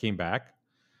 and then I came back.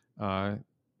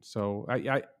 So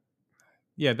I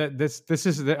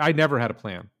never had a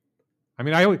plan. I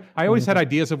mean, I always had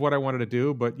ideas of what I wanted to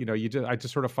do, but I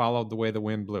just sort of followed the way the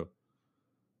wind blew.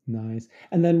 Nice.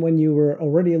 And then when you were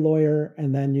already a lawyer,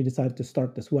 and then you decided to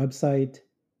start this website,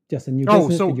 just a new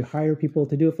business, did you hire people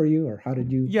to do it for you, or how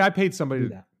did you? Yeah, I paid somebody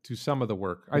to do some of the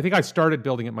work. I think I started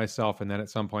building it myself, and then at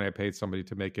some point I paid somebody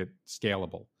to make it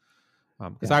scalable,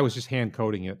 because I was just hand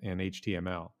coding it in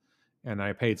HTML, and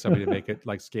I paid somebody to make it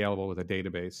like scalable with a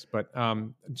database. But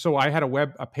so I had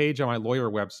a page on my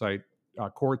lawyer website,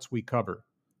 Courts We Cover.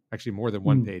 Actually, more than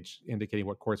one page indicating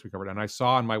what courts we covered. And I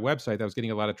saw on my website that I was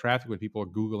getting a lot of traffic when people were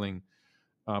Googling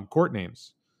court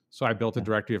names. So I built a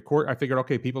directory of court. I figured,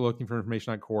 okay, people are looking for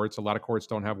information on courts. A lot of courts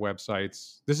don't have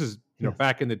websites. This is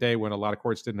back in the day when a lot of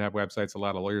courts didn't have websites. A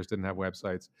lot of lawyers didn't have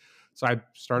websites. So I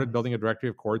started building a directory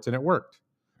of courts, and it worked.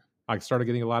 I started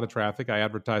getting a lot of traffic. I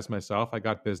advertised myself. I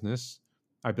got business.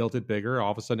 I built it bigger.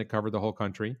 All of a sudden, it covered the whole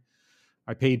country.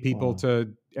 I paid people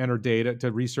to enter data,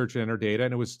 to research and enter data,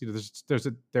 and it was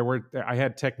I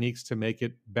had techniques to make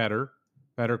it better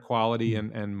quality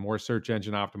and more search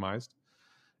engine optimized,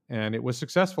 and it was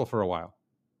successful for a while.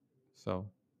 So,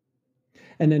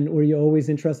 and then were you always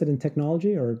interested in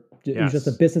technology, or it was just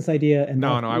a business idea? And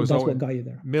that's what got you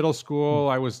there. Middle school,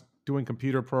 I was doing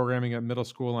computer programming at middle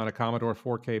school on a Commodore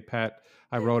 4K PET.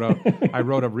 I wrote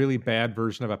a really bad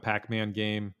version of a Pac-Man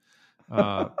game.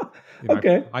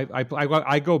 Okay.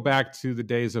 I go back to the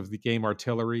days of the game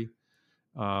Artillery,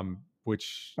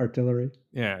 which Artillery.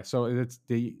 Yeah. So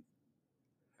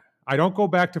I don't go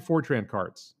back to Fortran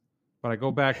cards, but I go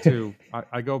back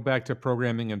to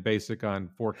programming in BASIC on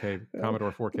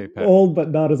Commodore 4K PET. Old,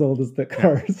 but not as old as the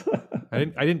cards. I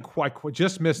didn't quite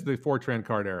just miss the Fortran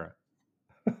card era.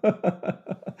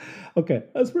 Okay,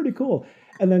 that's pretty cool.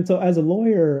 And then, so as a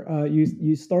lawyer,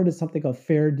 you started something called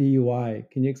Fair DUI.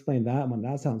 Can you explain that one?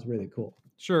 That sounds really cool.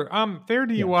 Sure. Fair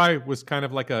DUI was kind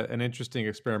of like an interesting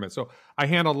experiment. So I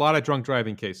handled a lot of drunk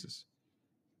driving cases.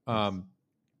 And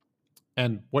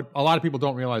what a lot of people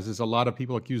don't realize is a lot of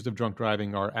people accused of drunk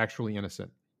driving are actually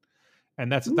innocent.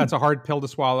 And that's a hard pill to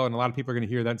swallow. And a lot of people are going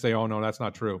to hear that and say, oh, no, that's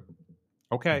not true.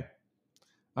 Okay.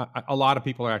 A lot of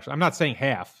people are actually, I'm not saying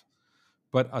half,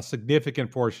 but a significant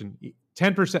portion,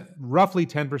 10%, roughly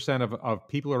 10% of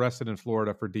people arrested in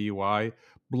Florida for DUI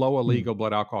blow a legal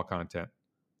blood alcohol content.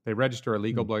 They register a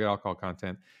legal blood alcohol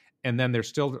content, and then they're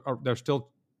still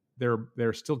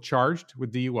charged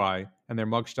with DUI, and their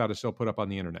mugshot is still put up on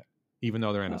the internet, even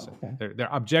though they're innocent.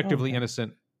 They're objectively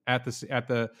innocent at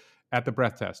the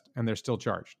breath test, and they're still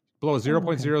charged. Below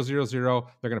 0.000,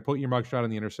 they're going to put your mugshot on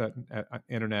the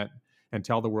internet and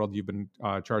tell the world you've been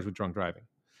charged with drunk driving.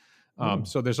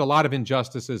 So there's a lot of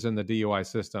injustices in the DUI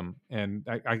system, and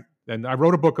I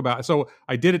wrote a book about it. So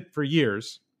I did it for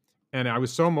years, and I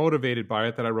was so motivated by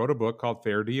it that I wrote a book called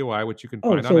Fair DUI, which you can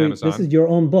find on Amazon. This is your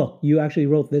own book. You actually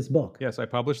wrote this book. Yes, I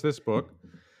published this book.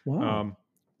 Wow.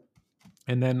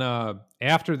 And then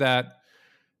after that,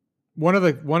 one of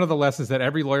the lessons that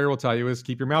every lawyer will tell you is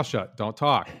keep your mouth shut, don't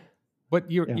talk. But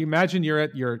you imagine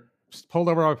you're pulled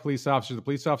over by a police officer. The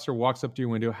police officer walks up to your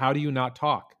window. How do you not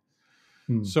talk?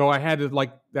 So I had to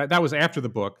like that was after the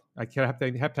book. I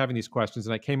kept having these questions,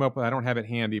 and I came up with, I don't have it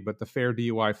handy, but the fair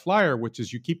DUI flyer, which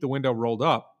is you keep the window rolled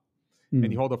up and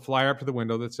you hold a flyer up to the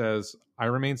window that says, "I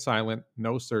remain silent,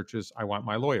 no searches, I want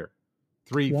my lawyer."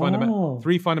 Three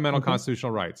fundamental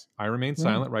constitutional rights. I remain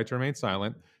silent, right to remain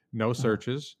silent, no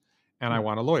searches, and I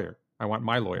want a lawyer. I want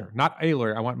my lawyer, not a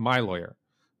lawyer. I want my lawyer.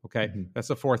 Okay, that's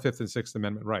the 4th, 5th, and 6th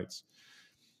Amendment rights.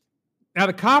 Now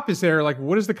the cop is there. Like,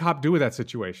 what does the cop do with that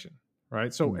situation?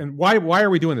 Right. So, and why are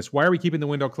we doing this? Why are we keeping the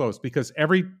window closed? Because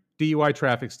every DUI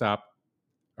traffic stop,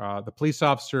 the police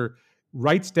officer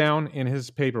writes down in his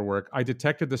paperwork, "I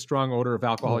detected the strong odor of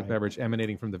alcoholic beverage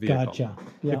emanating from the vehicle." Gotcha.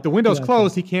 Yeah. If the window's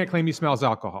closed, he can't claim he smells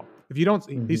alcohol. If you don't,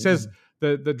 he says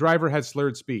the driver has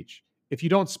slurred speech. If you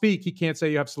don't speak, he can't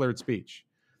say you have slurred speech.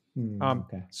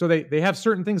 So they have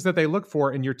certain things that they look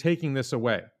for, and you're taking this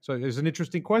away. So there's an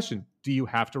interesting question. Do you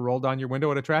have to roll down your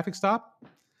window at a traffic stop?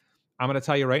 I'm going to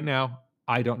tell you right now,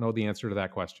 I don't know the answer to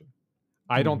that question.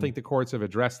 I don't think the courts have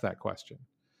addressed that question.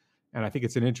 And I think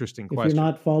it's an interesting question. If you're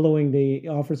not following the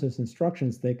officer's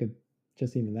instructions, they could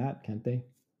just even that, can't they?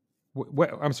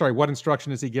 I'm sorry, what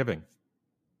instruction is he giving?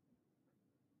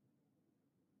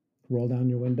 Roll down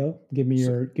your window. Give me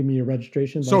your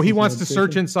registration. So he wants to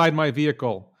search inside my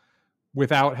vehicle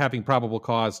without having probable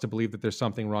cause to believe that there's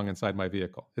something wrong inside my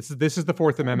vehicle. This is the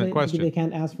 4th Amendment question. They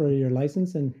can't ask for your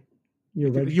license and your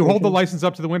registration? You hold the license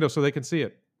up to the window so they can see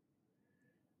it.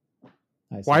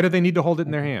 Why do they need to hold it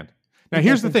in their hand? Now,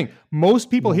 here's the thing. Most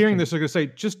people hearing this are going to say,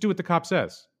 just do what the cop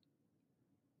says.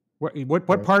 What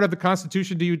part of the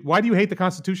Constitution why do you hate the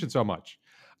Constitution so much?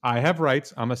 I have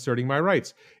rights. I'm asserting my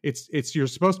rights. You're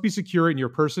supposed to be secure in your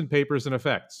person, papers, and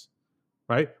effects,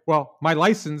 right? Well, my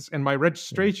license and my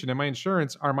registration and my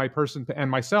insurance are my person, and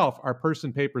myself are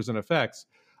person, papers, and effects.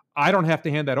 I don't have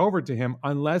to hand that over to him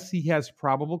unless he has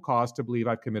probable cause to believe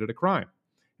I've committed a crime.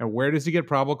 And where does he get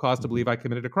probable cause to believe I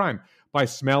committed a crime? By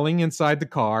smelling inside the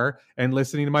car and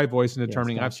listening to my voice and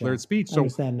determining I've slurred speech. So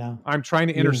I'm trying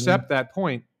to intercept that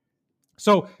point.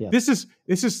 So this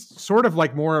is sort of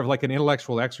like more of like an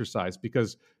intellectual exercise,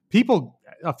 because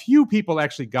a few people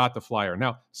actually got the flyer.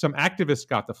 Now, some activists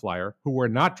got the flyer who were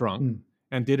not drunk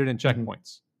and did it in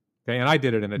checkpoints. Okay, and I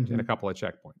did it in a couple of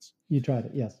checkpoints. You tried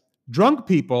it, yes. Drunk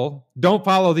people don't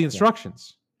follow the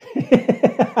instructions.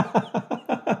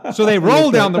 So they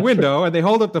roll down the window and they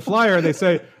hold up the flyer and they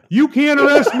say, "You can't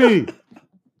arrest me."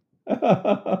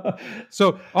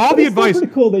 So all the advice,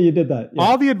 pretty cool that you did that. Yeah.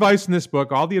 All the advice in this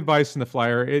book, all the advice in the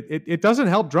flyer, it doesn't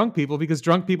help drunk people because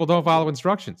drunk people don't follow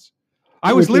instructions.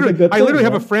 I literally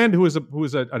have a friend who is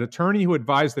an attorney who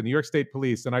advised the New York State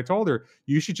Police, and I told her,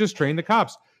 you should just train the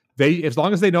cops. As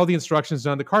long as they know the instructions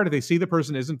on the card, if they see the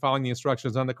person isn't following the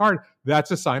instructions on the card,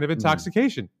 that's a sign of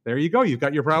intoxication. There you go. You've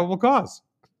got your probable cause.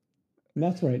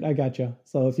 That's right. I gotcha.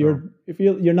 So if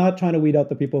you're not trying to weed out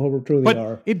the people who truly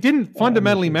are. But it didn't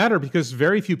fundamentally matter because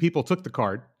very few people took the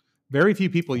card. Very few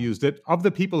people used it. Of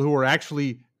the people who were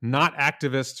actually not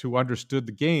activists who understood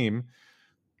the game,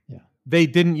 they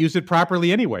didn't use it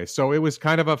properly anyway. So it was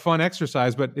kind of a fun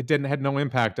exercise, but it had no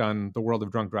impact on the world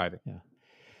of drunk driving. Yeah.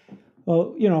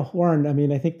 Well, Warren, I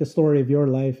mean, I think the story of your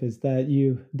life is that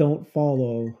you don't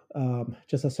follow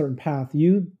just a certain path.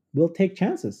 You will take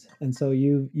chances, and so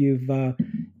you've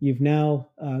now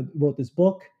wrote this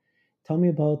book. Tell me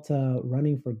about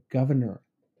running for governor.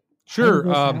 Sure.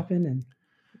 How did this happen?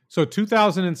 So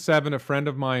 2007, a friend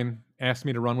of mine asked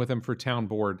me to run with him for town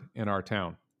board in our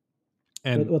town.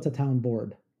 And what's a town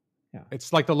board? Yeah,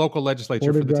 it's like the local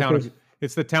legislature for the town of.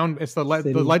 It's the town. It's the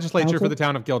legislature council? For the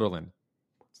town of Guilderland.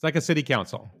 It's like a city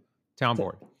council, town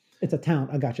board. It's a town.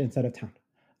 I got you. Instead of town,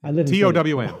 I live in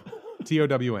TOWN.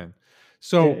 TOWN.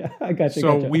 So I got you.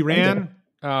 So we ran.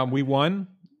 We won.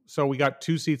 So we got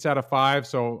 2 seats out of 5.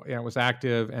 So it was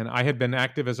active, and I had been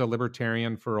active as a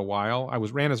libertarian for a while. I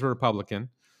ran as a Republican.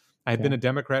 I had been a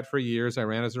Democrat for years. I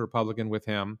ran as a Republican with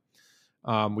him.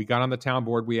 We got on the town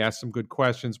board. We asked some good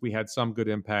questions. We had some good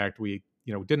impact. We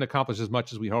didn't accomplish as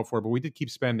much as we hoped for, but we did keep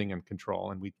spending and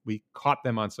control, and we caught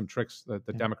them on some tricks,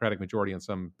 the Democratic majority, and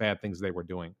some bad things they were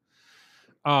doing.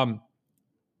 And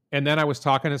then I was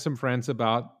talking to some friends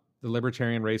about the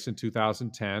libertarian race in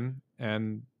 2010,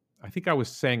 and I think I was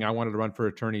saying I wanted to run for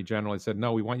attorney general. He said,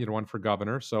 "No, we want you to run for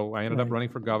governor." So I ended up running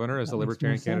for governor as a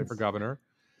libertarian candidate for governor,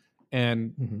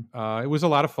 and it was a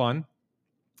lot of fun.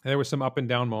 There were some up and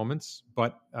down moments,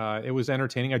 but it was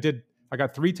entertaining. I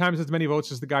got 3 times as many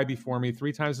votes as the guy before me,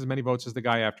 3 times as many votes as the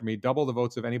guy after me, double the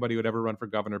votes of anybody who had ever run for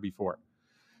governor before.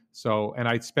 So, and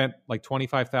I spent like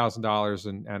 $25,000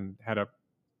 and had a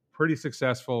pretty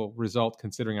successful result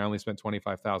considering I only spent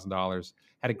 $25,000.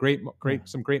 Had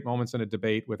some great moments in a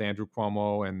debate with Andrew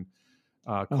Cuomo and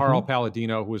Carl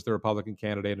Palladino, who was the Republican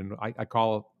candidate, and I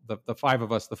call the five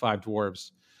of us the five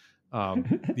dwarves.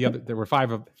 There were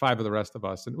five of the rest of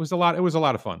us, and it was a lot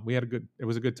of fun. It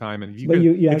was a good time. And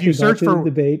if you search for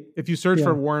debate,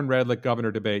 for Warren Redlich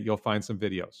governor debate, you'll find some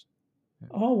videos.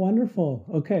 Oh, wonderful.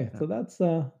 Okay, so that's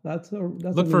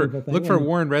look for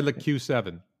Warren Redlich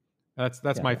Q7. That's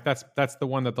the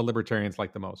one that the libertarians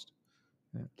like the most.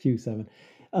 Yeah. Q7.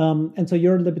 And so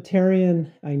you're a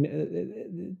libertarian.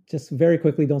 Just very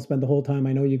quickly, don't spend the whole time.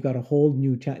 I know you've got a whole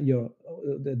new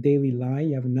the Daily Lie.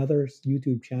 You have another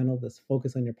YouTube channel that's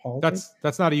focused on your politics.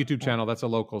 That's not a YouTube channel. That's a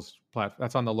Locals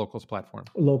That's on the Locals platform.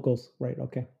 Locals, right?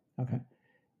 Okay.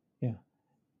 Yeah.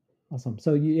 Awesome.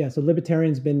 So so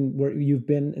libertarian's been where you've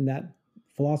been in that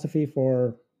philosophy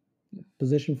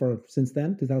position since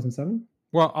then, 2007.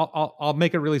 Well, I'll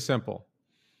make it really simple.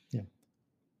 Yeah.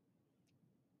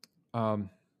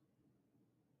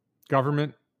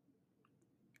 Government.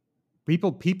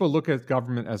 People look at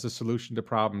government as a solution to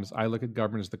problems. I look at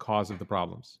government as the cause of the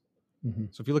problems. Mm-hmm.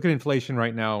 So if you look at inflation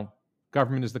right now,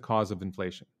 government is the cause of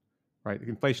inflation. Right?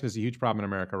 Inflation is a huge problem in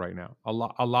America right now. A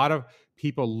lot of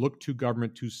people look to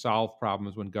government to solve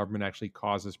problems when government actually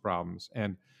causes problems.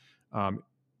 And,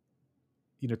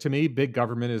 to me, big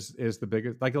government is the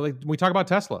biggest. Like when we talk about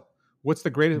Tesla, what's the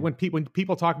greatest? When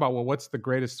people talk about, well, what's the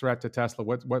greatest threat to Tesla?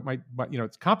 What might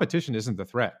it's competition isn't the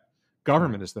threat.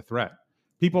 Government is the threat.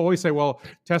 People always say, well,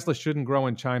 Tesla shouldn't grow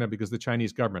in China because the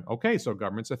Chinese government. Okay, so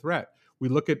government's a threat. We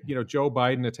look at, Joe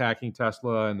Biden attacking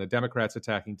Tesla and the Democrats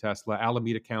attacking Tesla,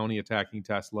 Alameda County attacking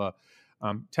Tesla,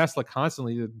 Tesla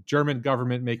constantly, the German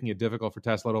government making it difficult for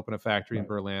Tesla to open a factory in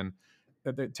Berlin.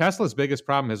 Tesla's biggest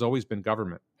problem has always been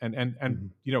government. And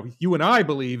you and I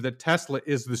believe that Tesla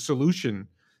is the solution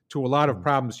to a lot of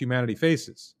problems humanity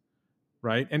faces,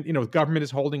 right? And, government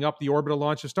is holding up the orbital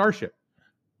launch of Starship,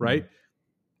 right?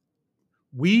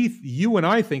 You and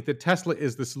I think that Tesla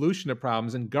is the solution to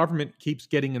problems and government keeps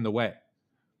getting in the way.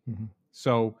 Mm-hmm.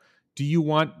 So do you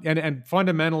want, and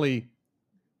fundamentally,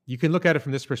 you can look at it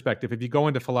from this perspective. If you go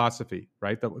into philosophy,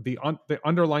 right, the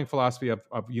underlying philosophy of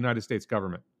United States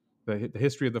government, the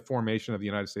history of the formation of the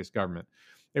United States government,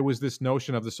 it was this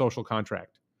notion of the social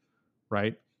contract,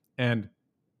 right? And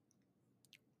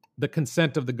the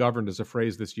consent of the governed is a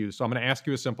phrase that's used. So I'm going to ask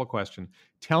you a simple question.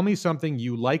 Tell me something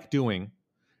you like doing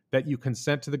that you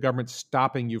consent to the government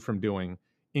stopping you from doing,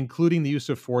 including the use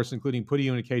of force, including putting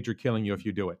you in a cage or killing you if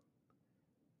you do it.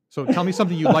 So tell me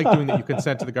something you like doing that you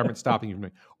consent to the government stopping you from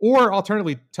doing. Or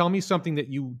alternatively, tell me something that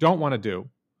you don't want to do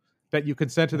that you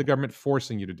consent to the government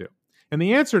forcing you to do. And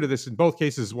the answer to this in both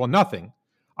cases is, well, nothing.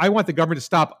 I want the government to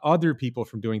stop other people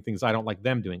from doing things I don't like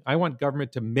them doing. I want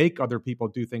government to make other people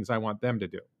do things I want them to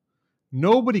do.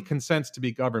 Nobody consents to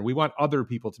be governed. We want other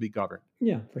people to be governed.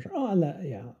 Yeah, for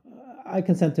sure. I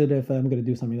consented if I'm going to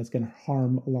do something that's going to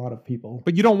harm a lot of people.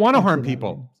 But you don't want to harm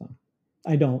people. So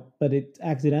I don't, but it's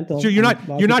accidental. So you're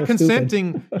not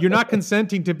consenting. You're not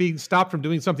consenting to being stopped from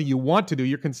doing something you want to do.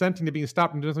 You're consenting to being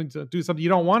stopped from doing something you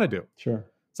don't want to do. Sure.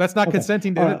 So that's not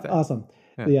consenting to anything. Awesome.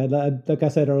 Yeah, like I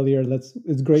said earlier,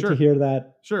 it's great to hear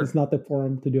that. Sure. It's not the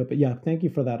forum to do it, but yeah, thank you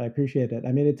for that. I appreciate it.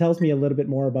 I mean, it tells me a little bit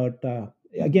more about.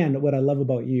 Again, what I love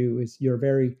about you is you're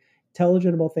very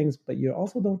intelligent about things, but you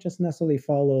also don't just necessarily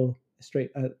follow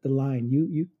straight the line.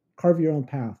 You carve your own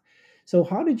path. So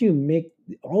how did you make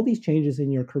all these changes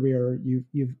in your career?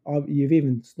 You've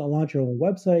even launched your own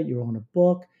website, you own a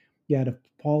book, you had a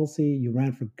policy, you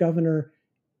ran for governor.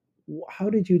 How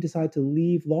did you decide to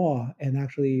leave law and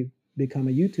actually become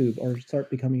a YouTube or start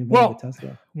becoming involved with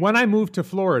Tesla? When I moved to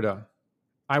Florida,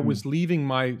 I was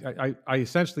leaving I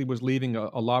essentially was leaving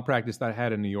a law practice that I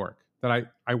had in New York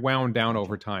that I wound down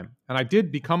over time. And I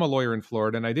did become a lawyer in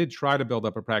Florida, and I did try to build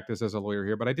up a practice as a lawyer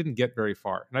here, but I didn't get very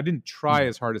far. And I didn't try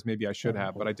as hard as maybe I should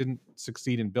have, but I didn't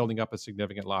succeed in building up a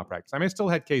significant law practice. I mean, I still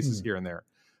had cases here and there,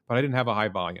 but I didn't have a high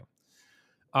volume.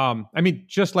 I mean,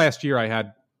 just last year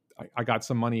I got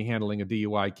some money handling a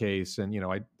DUI case, and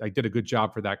I did a good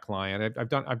job for that client.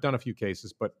 I've done a few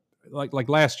cases, but like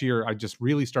last year, I just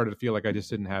really started to feel like I just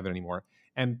didn't have it anymore.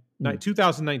 And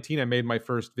 2019, I made my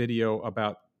first video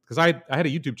about, because I had a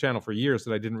YouTube channel for years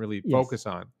that I didn't really focus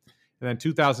on. And then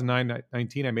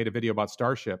 2019, I made a video about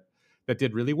Starship that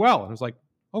did really well. And I was like,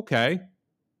 okay,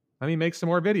 let me make some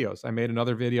more videos. I made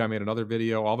another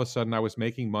video. All of a sudden, I was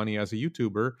making money as a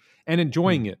YouTuber and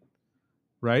enjoying it.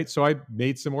 Right. So I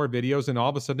made some more videos, and all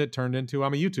of a sudden it turned into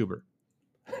I'm a YouTuber.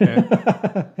 And,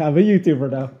 I'm a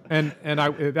YouTuber now. And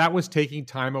that was taking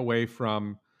time away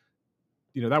from,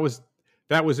 that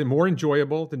was more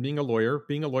enjoyable than being a lawyer.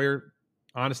 Being a lawyer,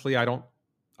 honestly, I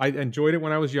enjoyed it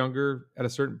when I was younger. At a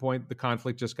certain point, the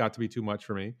conflict just got to be too much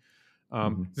for me.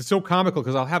 It's so comical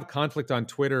because I'll have conflict on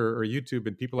Twitter or YouTube,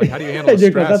 and people are like, how do you handle the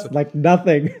stress? That's like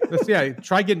nothing.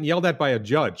 Try getting yelled at by a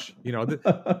judge.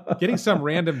 Getting some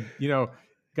random,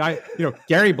 guy.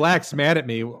 Gary Black's mad at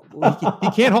me.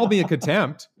 He can't hold me in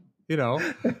contempt. So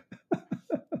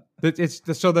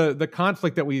the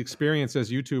conflict that we experience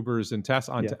as YouTubers and tests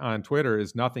on Twitter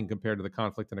is nothing compared to the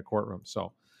conflict in a courtroom.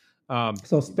 So,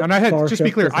 and I had, just to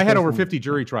be clear, I had over 50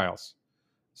 jury trials.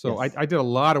 So I did a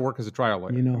lot of work as a trial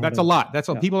lawyer. That's a lot.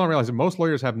 People don't realize that most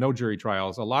lawyers have no jury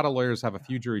trials. A lot of lawyers have a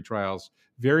few jury trials.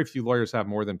 Very few lawyers have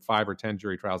more than 5 or 10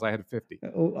 jury trials. I had 50.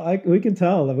 We can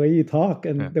tell the way you talk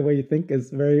and the way you think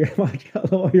is very much a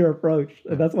lawyer approach.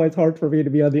 And that's why it's hard for me to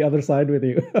be on the other side with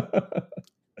you.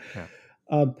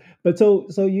 But so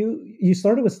you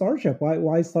started with Starship.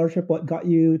 Why Starship? What got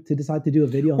you to decide to do a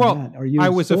video on that? I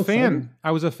was a fan.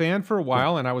 I was a fan for a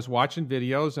while, and I was watching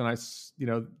videos, and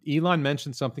Elon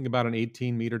mentioned something about an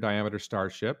 18-meter diameter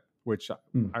Starship, which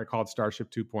I called Starship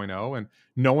 2.0, and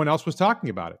no one else was talking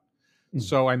about it.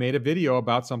 So I made a video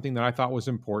about something that I thought was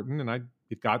important, and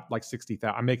it got like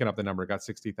 60,000. I'm making up the number. It got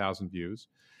 60,000 views.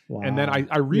 Wow. And then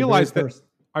I realized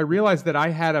that I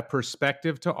had a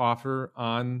perspective to offer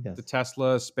on the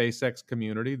Tesla SpaceX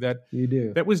community that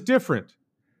was different.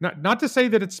 Not to say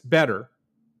that it's better,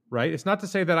 right? It's not to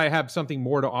say that I have something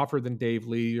more to offer than Dave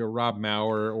Lee or Rob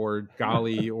Maurer or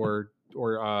Gali or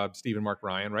Stephen Mark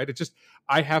Ryan, right? It's just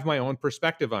I have my own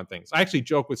perspective on things. I actually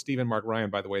joke with Stephen Mark Ryan,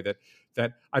 by the way, that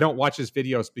I don't watch his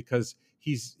videos because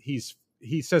he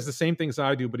says the same things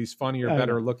I do, but he's funnier,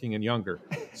 better looking, and younger.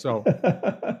 So.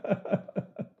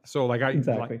 So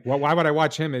why would I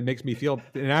watch him? It makes me feel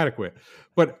inadequate.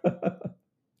 But,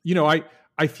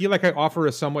 I feel like I offer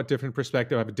a somewhat different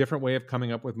perspective. I have a different way of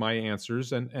coming up with my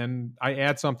answers, and I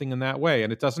add something in that way.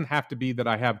 And it doesn't have to be that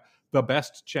I have the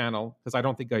best channel, because I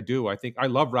don't think I do. I think I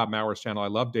love Rob Maurer's channel. I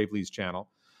love Dave Lee's channel.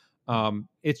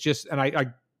 It's just, and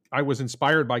I was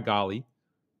inspired by Gali,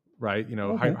 right?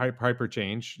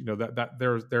 Hyperchange, that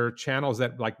there are channels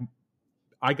that like,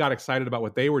 I got excited about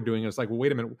what they were doing. It's like, well,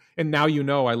 wait a minute. And now,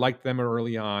 I liked them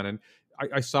early on, and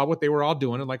I saw what they were all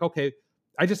doing, and like, okay,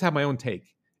 I just have my own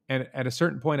take. And at a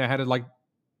certain point I had to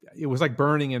it was like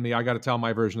burning in me. I got to tell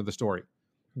my version of the story.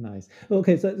 Nice.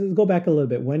 Okay. So let's go back a little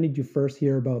bit. When did you first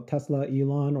hear about Tesla,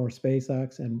 Elon, or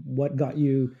SpaceX, and what got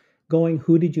you going?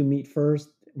 Who did you meet first?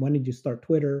 When did you start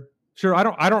Twitter? Sure. I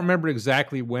don't remember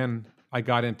exactly when I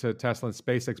got into Tesla and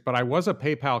SpaceX, but I was a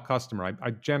PayPal customer.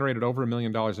 I generated over $1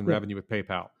 million in revenue with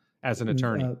PayPal as an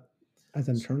attorney.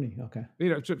 Okay.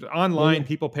 Online,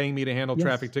 people paying me to handle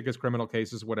traffic tickets, criminal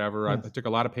cases, whatever. I took a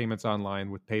lot of payments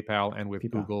online with PayPal and with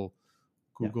Google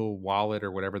Wallet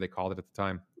or whatever they called it at the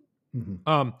time.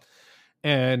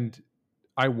 And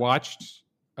I watched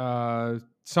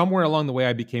somewhere along the way,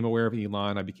 I became aware of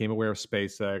Elon. I became aware of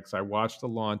SpaceX. I watched the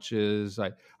launches.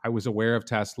 I was aware of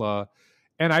Tesla.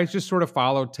 And I just sort of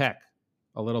followed tech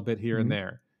a little bit here and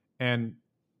there. And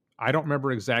I don't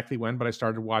remember exactly when, but I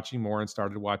started watching more.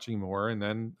 And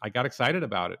then I got excited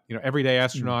about it. Everyday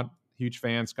Astronaut, huge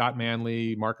fan, Scott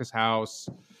Manley, Marcus House,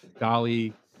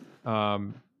 Gali.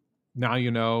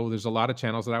 Now there's a lot of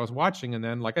channels that I was watching. And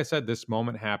then, like I said, this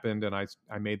moment happened, and I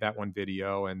made that one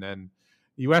video. And then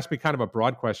you asked me kind of a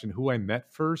broad question, who I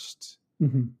met first.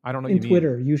 I don't know. In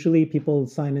Twitter, usually people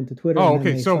sign into Twitter. Oh,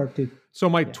 okay. So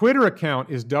my Twitter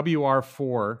account is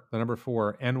WR4, the number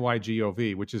 4,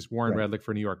 NYGOV, which is Warren Redlich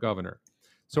for New York governor.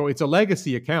 So it's a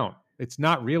legacy account. It's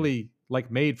not really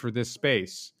like made for this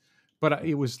space, but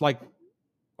it was like,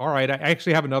 all right, I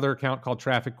actually have another account called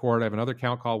Traffic Court. I have another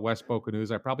account called West Boca News.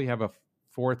 I probably have a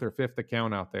 4th or 5th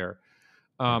account out there.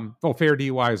 Fair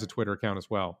DUI is a Twitter account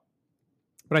as well.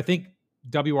 But I think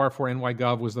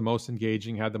WR4NYGov was the most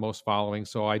engaging, had the most following.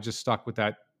 So I just stuck with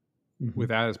that,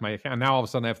 as my account. Now all of a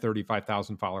sudden I have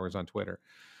 35,000 followers on Twitter.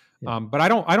 But I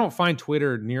don't find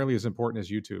Twitter nearly as important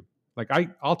as YouTube. Like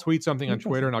I'll tweet something on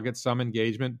Twitter and I'll get some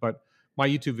engagement, but my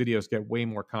YouTube videos get way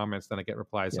more comments than I get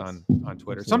replies on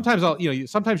Twitter. Absolutely.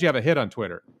 Sometimes you have a hit on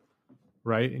Twitter,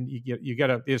 right? And you get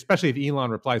especially if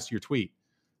Elon replies to your tweet,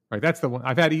 right? That's the one.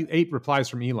 I've had 8 replies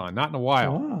from Elon, not in a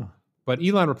while. Wow. But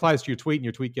Elon replies to your tweet, and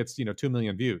your tweet gets 2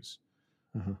 million views,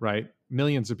 right?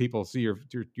 Millions of people see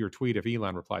your tweet if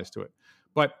Elon replies to it.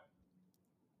 But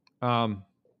I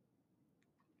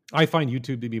find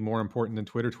YouTube to be more important than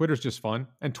Twitter. Twitter's just fun,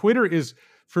 and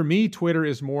for me, Twitter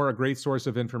is more a great source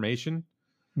of information,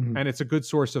 and it's a good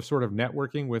source of sort of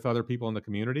networking with other people in the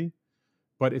community.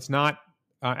 But it's not.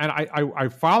 And I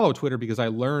follow Twitter because I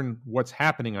learn what's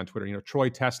happening on Twitter. Troy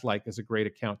Testlike is a great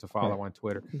account to follow on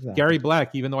Twitter. Exactly. Gary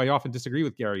Black, even though I often disagree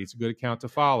with Gary, it's a good account to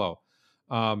follow.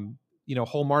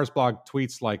 Whole Mars blog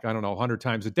tweets 100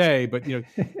 times a day, but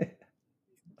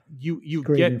you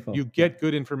Great get info. you get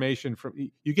good information from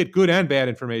you get good and bad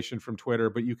information from Twitter,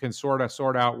 but you can sort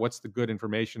out what's the good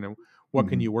information and what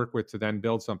can you work with to then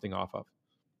build something off of.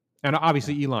 And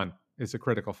obviously, Elon is a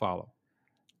critical follow.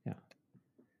 Yeah.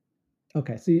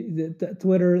 Okay, so the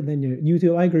Twitter, then your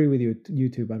YouTube. I agree with you.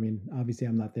 YouTube. I mean, obviously,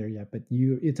 I'm not there yet, but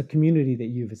it's a community that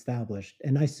you've established,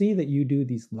 and I see that you do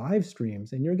these live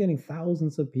streams, and you're getting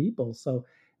thousands of people. So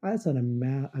that's a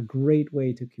great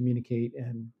way to communicate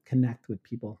and connect with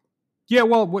people. Yeah,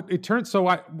 well, what it turns so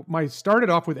I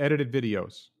started off with edited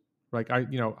videos. Like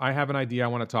I have an idea I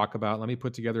want to talk about. Let me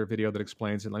put together a video that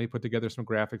explains it. Let me put together some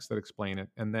graphics that explain it.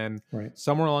 And then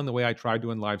somewhere along the way, I tried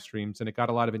doing live streams, and it got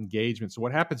a lot of engagement. So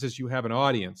what happens is you have an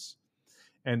audience,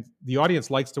 and the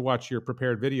audience likes to watch your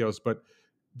prepared videos, but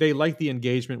they like the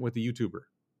engagement with the YouTuber.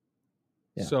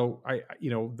 Yeah. So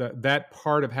that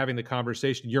part of having the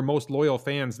conversation, your most loyal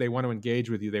fans, they want to engage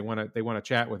with you. They want to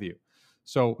chat with you.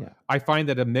 So I find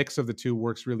that a mix of the two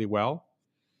works really well.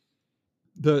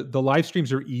 The live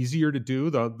streams are easier to do.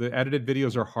 The edited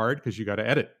videos are hard because you got to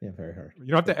edit. Yeah, very hard. You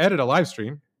don't have to edit a live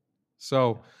stream.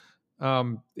 So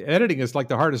editing is like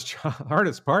the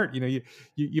hardest part.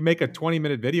 You make a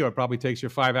 20-minute video, it probably takes you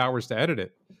 5 hours to edit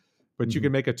it. But you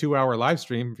can make a 2-hour live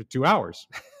stream for 2 hours.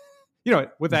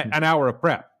 With an hour of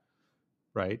prep,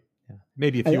 right? Yeah.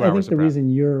 Maybe a few hours. I think the reason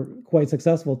you're quite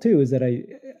successful too is that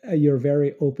you're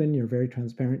very open, you're very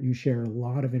transparent. You share a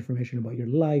lot of information about your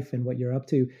life and what you're up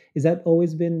to. Is that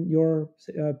always been your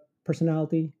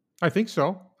personality? I think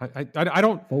so. I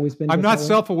don't. Always been. I'm not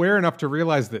self-aware enough to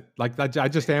realize that. Like I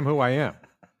just am who I am.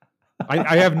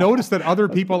 I have noticed that other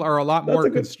people are a lot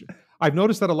more. I've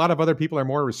noticed that a lot of other people are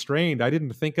more restrained. I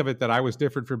didn't think of it that I was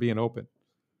different for being open.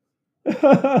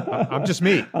 I'm just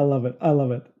me. I love it.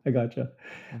 I gotcha.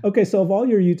 Okay, so of all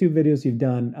your YouTube videos you've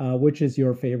done, which is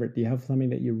your favorite? Do you have something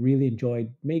that you really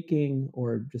enjoyed making,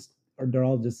 or they're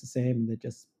all just the same? That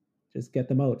just get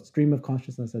them out. Stream of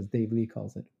consciousness, as Dave Lee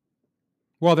calls it.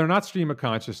 Well, they're not stream of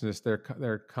consciousness.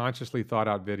 They're consciously thought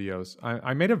out videos.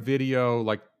 I made a video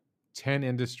like 10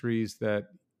 industries that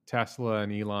Tesla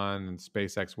and Elon and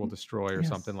SpaceX will destroy, or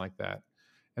something like that.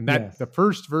 And the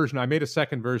first version, I made a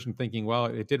second version thinking, well,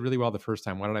 it did really well the first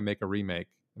time. Why don't I make a remake?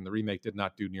 And the remake did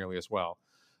not do nearly as well.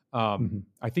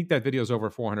 I think that video is over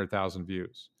 400,000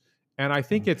 views. And I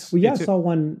think it's... Well, I saw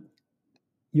one,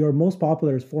 your most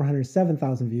popular is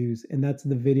 407,000 views. And that's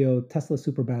the video, Tesla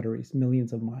Super Batteries,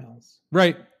 Millions of Miles.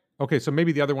 Right. Okay, so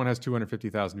maybe the other one has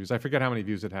 250,000 views. I forget how many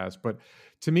views it has. But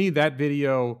to me, that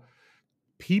video,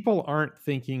 people aren't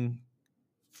thinking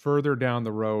further down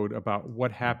the road about what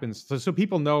happens. So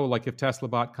people know, like, if Tesla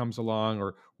bot comes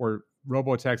along or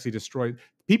Robotaxi destroys,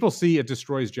 people see it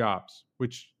destroys jobs,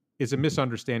 which is a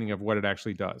misunderstanding of what it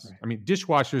actually does. Right. I mean,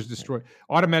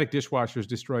 automatic dishwashers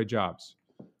destroy jobs,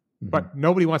 but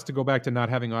nobody wants to go back to not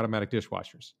having automatic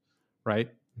dishwashers,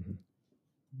 right?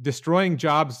 Destroying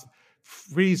jobs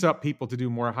frees up people to do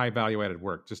more high value added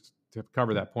work, just to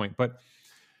cover that point. But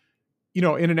in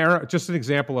an era, just an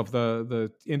example of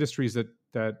the industries that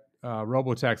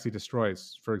Robotaxi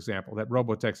destroys, for example, that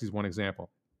Robotaxi is one example.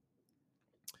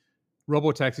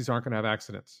 Robotaxis aren't going to have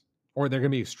accidents, or they're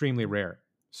going to be extremely rare.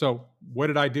 So what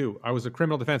did I do? I was a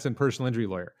criminal defense and personal injury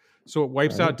lawyer. So it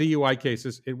wipes out DUI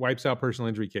cases. It wipes out personal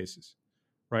injury cases,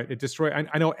 right? It destroys.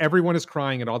 I know everyone is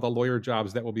crying at all the lawyer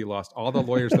jobs that will be lost, all the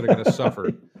lawyers that are going to suffer.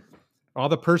 All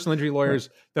the personal injury lawyers,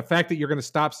 the fact that you're going to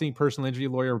stop seeing personal injury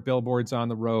lawyer billboards on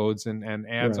the roads and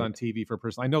ads on TV for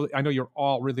personal. I know you're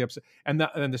all really upset. And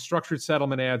the structured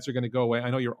settlement ads are going to go away. I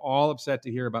know you're all upset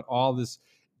to hear about all this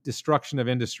destruction of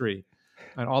industry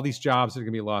and all these jobs that are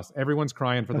going to be lost. Everyone's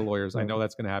crying for the lawyers. I know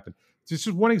that's going to happen. It's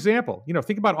just one example.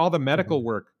 Think about all the medical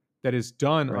work that is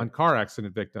done on car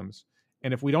accident victims.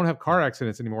 And if we don't have car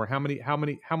accidents anymore,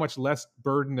 how much less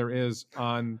burden there is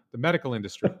on the medical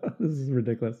industry? This is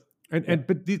ridiculous.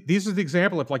 But these are the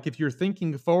example of, like, if you're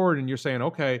thinking forward and you're saying,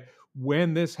 okay,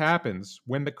 when this happens,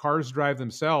 when the cars drive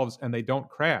themselves and they don't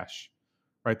crash,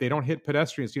 right? They don't hit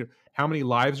pedestrians. How many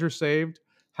lives are saved?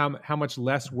 How much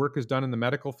less work is done in the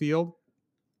medical field?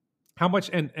 How much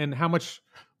and how much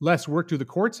less work do the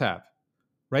courts have,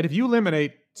 right? If you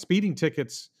eliminate speeding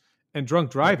tickets and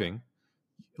drunk driving,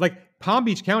 like Palm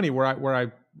Beach County, where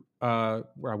I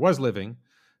was living.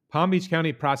 Palm Beach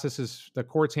County the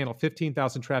courts handle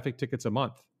 15,000 traffic tickets a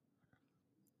month,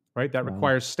 right? That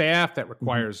requires staff, that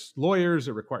requires lawyers,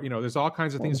 it requires, there's all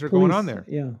kinds of things that are going on there.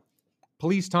 Yeah.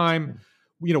 Police time,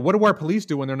 what do our police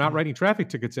do when they're not writing traffic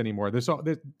tickets anymore?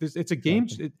 It's a game.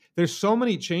 There's so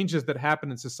many changes that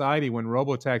happen in society when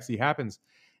Robotaxi happens,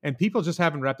 and people just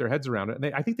haven't wrapped their heads around it.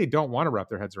 And I think they don't want to wrap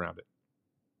their heads around it.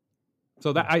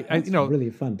 So that's really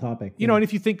a fun topic. And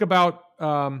if you think about,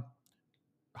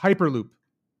 Hyperloop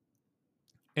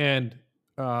and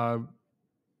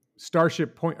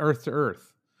Starship point Earth to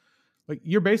Earth. Like,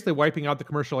 you're basically wiping out the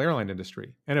commercial airline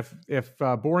industry. And if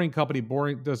Boring Company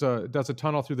does a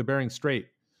tunnel through the Bering Strait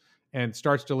and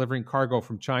starts delivering cargo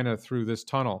from China through this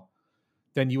tunnel,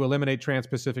 then you eliminate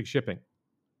trans-Pacific shipping,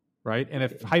 right? And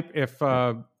if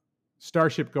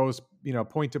Starship goes,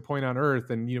 point to point on Earth,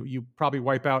 and you probably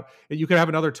wipe out. You could have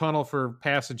another tunnel for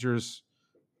passengers,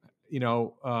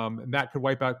 and that could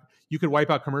wipe out. You could wipe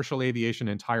out commercial aviation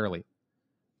entirely.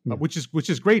 Which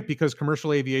is great, because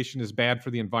commercial aviation is bad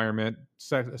for the environment,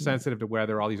 sensitive to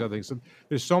weather, all these other things. So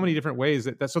there's so many different ways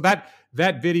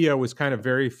that video was kind of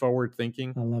very forward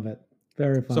thinking. I love it.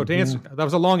 Very fun. So to answer, that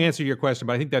was a long answer to your question,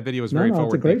 but I think that video was very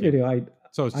forward thinking. It's a great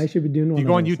video. I should be doing one. If you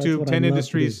go on YouTube, 10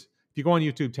 Industries. If you go on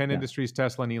YouTube, 10 Industries,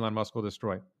 Tesla and Elon Musk will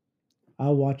destroy.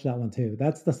 I'll watch that one too.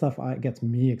 That's the stuff gets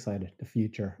me excited. The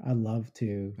future. I love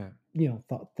to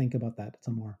think about that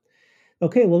some more.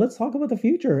 Okay, well, let's talk about the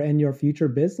future and your future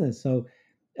business. So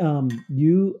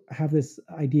you have this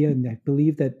idea, and I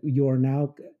believe that you're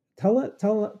now tell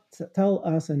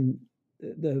us and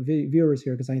the viewers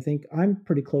here, because I think I'm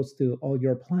pretty close to all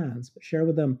your plans, but share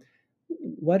with them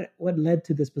what led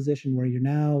to this position where you're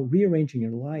now rearranging your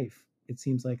life, it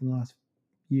seems like, in the last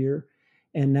year,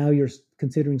 and now you're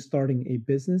considering starting a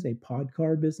business, a pod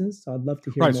car business. So I'd love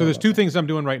to hear. Right. So there's two things I'm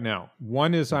doing right now.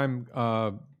 One is I'm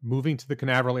moving to the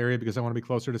Canaveral area because I want to be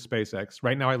closer to SpaceX.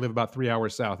 Right now I live about 3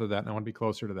 hours south of that, and I want to be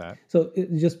closer to that. So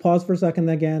just pause for a second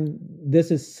again.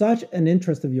 This is such an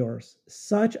interest of yours,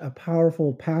 such a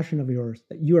powerful passion of yours,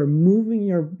 that you are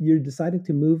you're deciding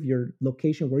to move your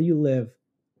location where you live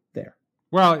there.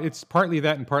 Well, it's partly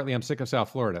that, and partly I'm sick of South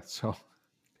Florida. So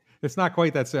it's not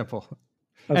quite that simple.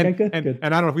 Okay, good.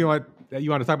 And I don't know if you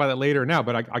want to talk about that later or now,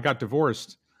 but I got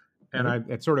divorced, and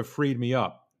it sort of freed me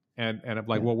up. And I'm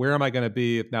like, well, where am I going to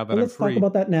be now that I'm free? Let's talk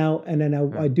about that now. And then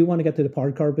I do want to get to the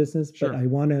pod car business, but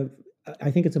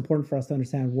I think it's important for us to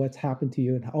understand what's happened to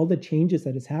you and all the changes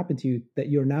that has happened to you, that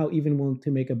you're now even willing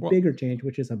to make a bigger change,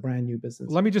 which is a brand new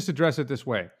business. Let me just address it this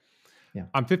way. Yeah.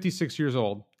 I'm 56 years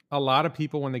old. A lot of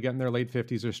people, when they get in their late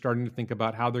 50s, are starting to think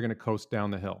about how they're going to coast down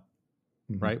the hill,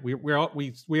 right?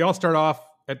 We all start off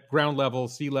at ground level,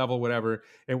 sea level, whatever.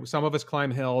 And some of us climb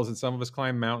hills and some of us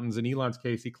climb mountains. In Elon's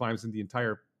case, he climbs in the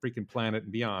entire freaking planet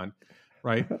and beyond,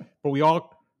 right? But we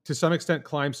all, to some extent,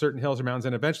 climb certain hills or mountains.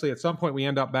 And eventually, at some point, we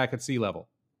end up back at sea level.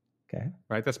 Okay.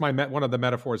 Right? That's one of the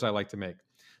metaphors I like to make.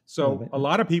 So a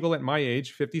lot of people at my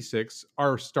age, 56,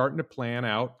 are starting to plan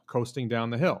out coasting down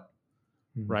the hill,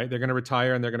 right? They're going to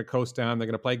retire and they're going to coast down. They're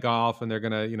going to play golf and they're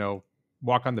going to,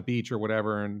 walk on the beach or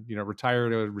whatever and, retire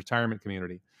to a retirement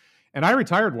community. And I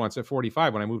retired once at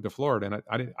 45 when I moved to Florida,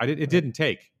 and it didn't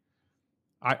take.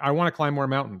 I want to climb more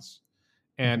mountains,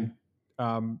 and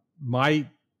my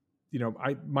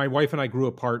wife and I grew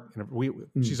apart.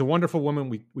 And she's a wonderful woman.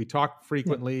 We talk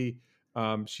frequently.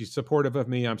 She's supportive of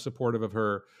me. I'm supportive of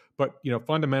her. But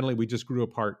fundamentally, we just grew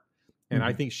apart. And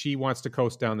I think she wants to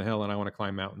coast down the hill, and I want to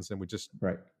climb mountains, and we just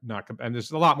not. And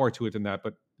there's a lot more to it than that.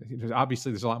 But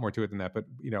obviously, there's a lot more to it than that. But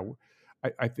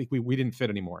I think we didn't fit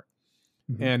anymore.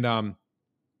 And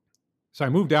so I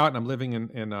moved out, and I'm living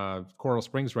in Coral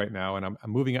Springs right now, and I'm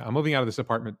moving out of this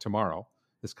apartment tomorrow,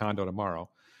 this condo tomorrow.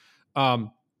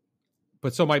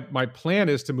 But so my plan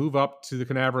is to move up to the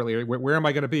Canaveral area. Where am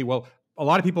I going to be? Well, a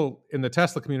lot of people in the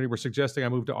Tesla community were suggesting I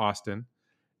move to Austin,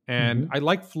 and I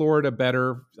like Florida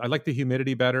better. I like the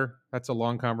humidity better. That's a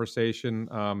long conversation.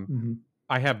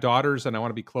 I have daughters, and I want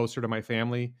to be closer to my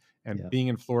family. And being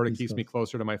in Florida keeps me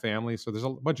closer to my family. So there's a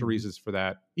bunch of reasons for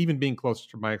that. Even being closer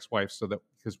to my ex-wife, so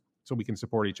we can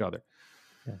support each other.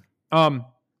 Yeah.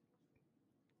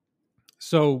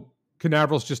 So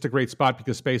Canaveral's just a great spot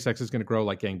because SpaceX is going to grow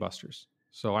like gangbusters.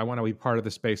 So I want to be part of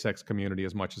the SpaceX community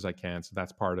as much as I can. So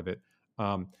that's part of it.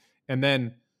 And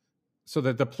then, so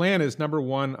that the plan is, number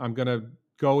one, I'm going to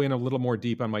go in a little more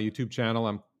deep on my YouTube channel.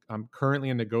 I'm currently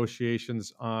in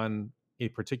negotiations on a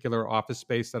particular office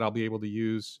space that I'll be able to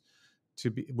use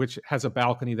which has a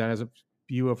balcony that has a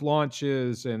view of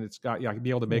launches, and it's got, I can be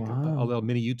able to make a little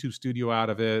mini YouTube studio out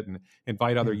of it and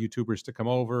invite other YouTubers to come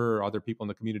over, or other people in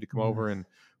the community to come over and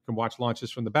can watch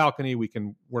launches from the balcony. We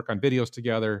can work on videos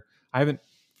together. I haven't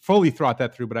fully thought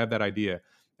that through, but I have that idea.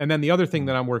 And then the other thing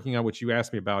that I'm working on, which you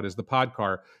asked me about, is the pod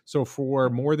car. So for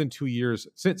more than 2 years,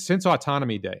 since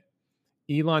Autonomy Day,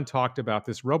 Elon talked about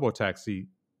this robotaxi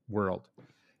world.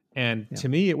 And to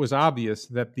me, it was obvious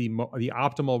that the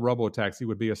optimal robotaxi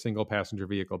would be a single passenger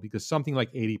vehicle, because something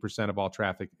like 80% of all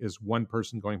traffic is one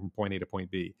person going from point A to point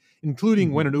B,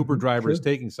 including when an Uber driver is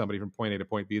taking somebody from point A to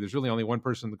point B. There's really only one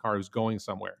person in the car who's going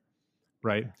somewhere,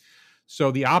 right? So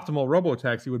the optimal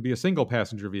robotaxi would be a single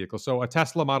passenger vehicle. So a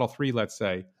Tesla Model 3, let's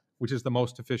say, which is the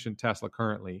most efficient Tesla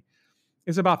currently,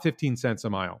 is about 15 cents a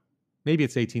mile. Maybe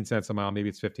it's 18 cents a mile, maybe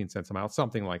it's 15 cents a mile,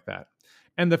 something like that.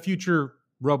 And the future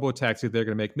robotaxi they're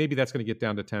going to make, maybe that's going to get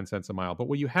down to 10 cents a mile. But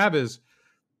what you have is,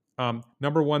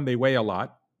 number one, they weigh a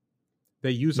lot.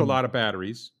 They use a lot of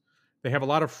batteries. They have a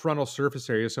lot of frontal surface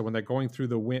area. So when they're going through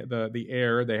the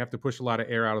air, they have to push a lot of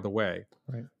air out of the way.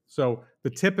 Right. So the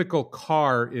typical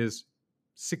car is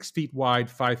 6 feet wide,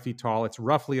 5 feet tall. It's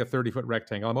roughly a 30-foot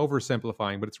rectangle. I'm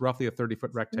oversimplifying, but it's roughly a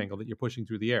 30-foot rectangle that you're pushing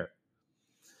through the air.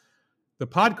 The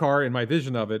pod car, in my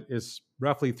vision of it, is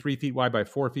roughly 3 feet wide by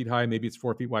 4 feet high. Maybe it's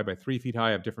 4 feet wide by 3 feet high.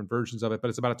 I have different versions of it, but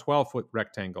it's about a 12-foot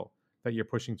rectangle that you're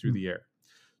pushing through the air.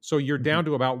 So you're down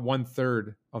to about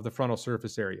 1/3 of the frontal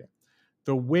surface area.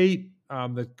 The weight,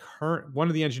 one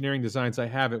of the engineering designs I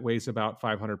have, it weighs about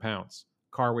 500 pounds.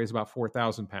 Car weighs about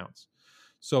 4,000 pounds.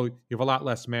 So you have a lot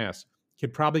less mass.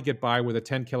 Could probably get by with a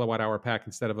 10 kilowatt hour pack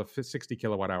instead of a 60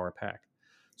 kilowatt hour pack.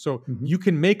 So you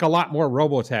can make a lot more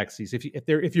robo-taxis.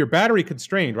 If you're battery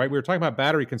constrained, right? We were talking about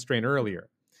battery constraint earlier.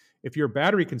 If you're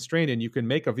battery constrained and you can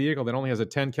make a vehicle that only has a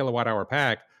 10 kilowatt hour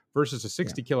pack versus a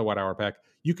 60 kilowatt hour pack,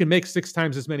 you can make 6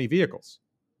 times as many vehicles.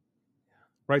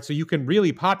 Right? So you can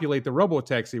really populate the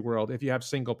robo-taxi world if you have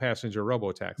single passenger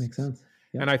robo-taxis. Makes sense.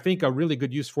 Yep. And I think a really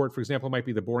good use for it, for example, might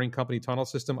be the Boring Company tunnel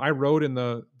system. I rode in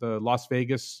the Las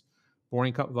Vegas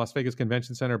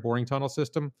Convention Center boring tunnel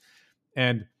system.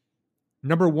 And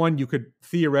number one, you could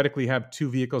theoretically have 2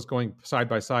 vehicles going side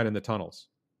by side in the tunnels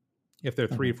if they're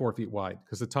 3 or 4 feet wide,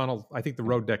 because the tunnel, I think the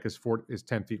road deck is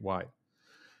 10 feet wide.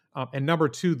 And number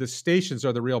two, the stations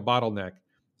are the real bottleneck,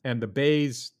 and the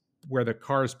bays where the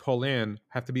cars pull in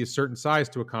have to be a certain size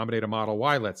to accommodate a Model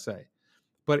Y, let's say.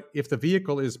 But if the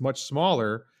vehicle is much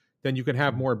smaller, then you can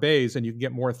have more bays and you can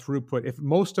get more throughput. If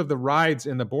most of the rides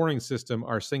in the boring system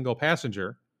are single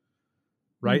passenger,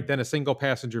 right, then a single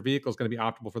passenger vehicle is going to be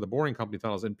optimal for the Boring Company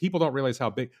tunnels. And people don't realize how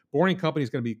big Boring Company is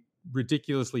going to be.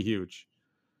 Ridiculously huge.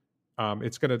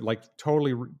 It's going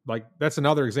to that's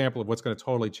another example of what's going to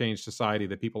totally change society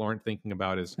that people aren't thinking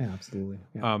about is absolutely.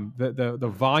 Yeah. The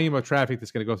volume of traffic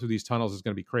that's going to go through these tunnels is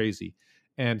going to be crazy.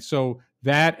 And so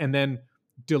that, and then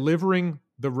delivering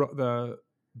the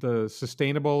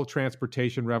sustainable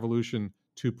transportation revolution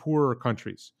to poorer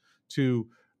countries, to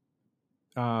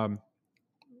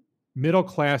middle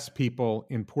class people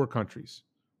in poor countries,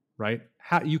 right?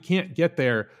 You can't get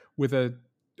there with a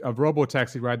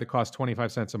robo-taxi ride that costs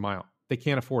 25 cents a mile. They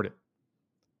can't afford it.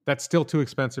 That's still too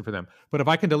expensive for them. But if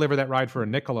I can deliver that ride for a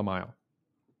nickel a mile,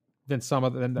 then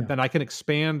then I can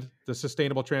expand the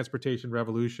sustainable transportation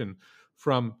revolution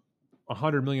from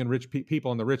 100 million rich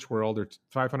people in the rich world, or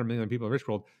 500 million people in the rich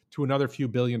world, to another few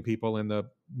billion people in the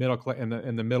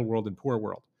middle world and poor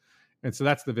world. And so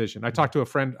that's the vision. I talked to a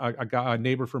friend, a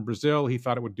neighbor from Brazil. He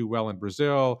thought it would do well in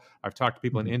Brazil. I've talked to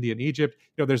people in India and Egypt.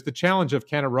 There's the challenge of,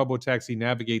 can a robotaxi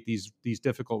navigate these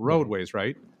difficult roadways,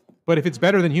 right? But if it's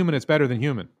better than human, it's better than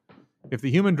human. If the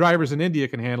human drivers in India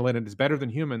can handle it and it's better than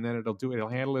human, then it'll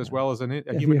handle it as well as a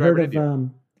human driver in India. Have you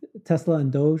heard of Tesla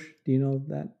and Doge? Do you know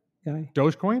that guy?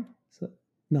 Dogecoin?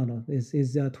 No.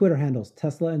 His Twitter handles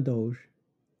Tesla and Doge.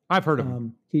 I've heard of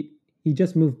him. He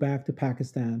just moved back to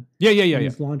Pakistan. Yeah.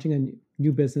 He's launching a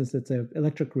new business. It's an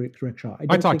electric rickshaw. I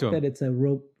don't think that it's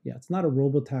it's not a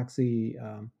robo-taxi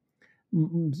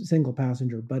single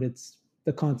passenger, but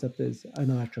the concept is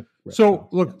an electric rickshaw. So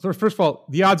look, first of all,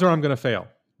 the odds are I'm going to fail,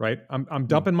 right? I'm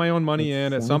dumping my own money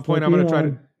in. At some point, I'm going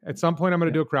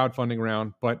to do a crowdfunding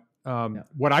round. But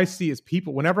what I see is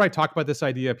people, whenever I talk about this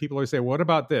idea, people always say, what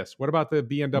about this? What about the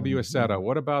BMW Isetta?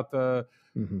 What about the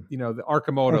the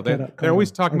Arcimoto? They're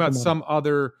always talking about some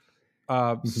other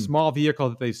small vehicle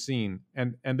that they've seen,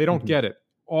 and they don't get it.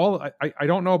 I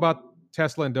don't know about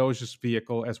Tesla and Doge's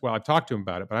vehicle as well. I've talked to him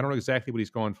about it, but I don't know exactly what he's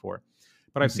going for.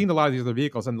 But I've seen a lot of these other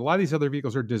vehicles, and a lot of these other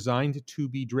vehicles are designed to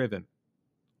be driven.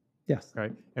 Yes.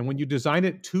 Right. And when you design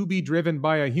it to be driven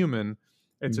by a human,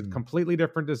 it's a completely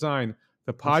different design.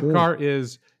 The pod car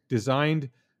is designed,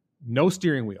 no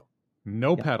steering wheel,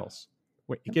 no pedals.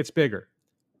 It gets bigger.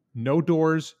 No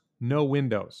doors, no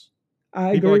windows.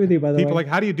 I agree with you, by the way. People are like,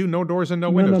 how do you do no doors and no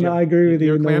windows? No, I agree with you.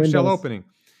 Your clamshell opening.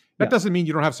 That doesn't mean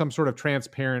you don't have some sort of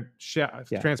transparency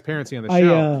on the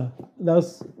shell. That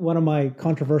was one of my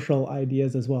controversial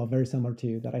ideas as well, very similar to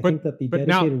you, that I think that the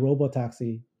dedicated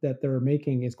robotaxi that they're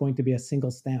making is going to be a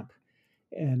single stamp,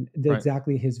 and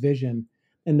exactly his vision.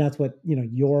 And that's what,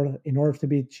 in order to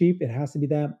be cheap, it has to be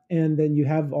that. And then you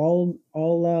have all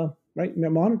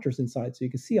monitors inside, so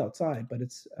you can see outside, but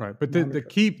it's right. But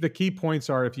the key points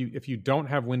are, if you don't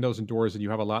have windows and doors, and you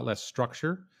have a lot less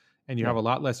structure, and you have a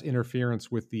lot less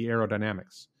interference with the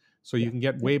aerodynamics. So you can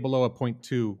get way below a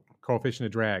 0.2 coefficient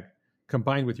of drag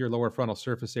combined with your lower frontal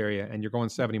surface area, and you're going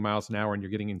 70 miles an hour and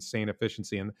you're getting insane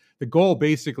efficiency. And the goal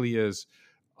basically is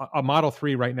a Model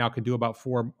 3 right now can do about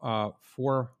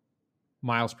 4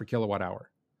 miles per kilowatt hour.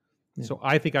 Yeah. So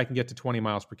I think I can get to 20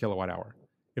 miles per kilowatt hour.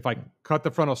 If I cut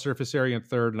the frontal surface area in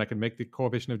third and I can make the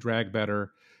coefficient of drag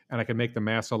better and I can make the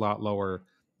mass a lot lower,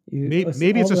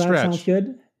 maybe it's a stretch. Sounds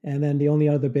good. And then the only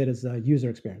other bit is user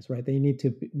experience, right? They need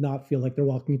to not feel like they're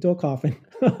walking into a coffin.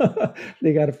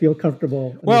 They got to feel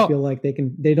comfortable. And they feel like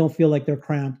they don't feel like they're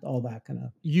cramped, all that kind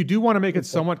of. You do want to make it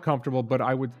somewhat comfortable, but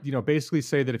I would, basically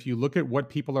say that if you look at what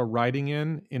people are riding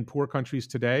in poor countries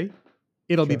today,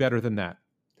 it'll be better than that.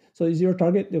 So is your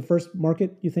target, the first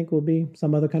market you think will be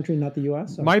some other country, not the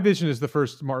U.S.? Or? My vision is the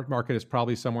first market is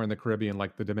probably somewhere in the Caribbean,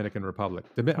 like the Dominican Republic.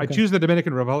 I choose the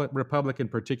Dominican Republic in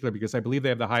particular because I believe they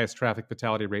have the highest traffic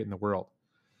fatality rate in the world.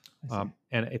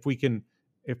 And basically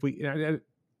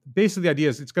the idea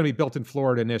is it's going to be built in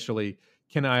Florida initially.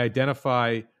 Can I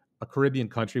identify a Caribbean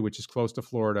country, which is close to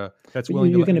Florida, that's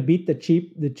willing you're going to beat the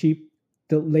cheap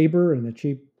labor and the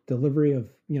cheap delivery of,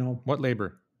 What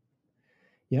labor?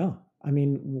 Yeah. I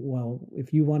mean, well,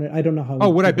 if you want it, I don't know how. Oh,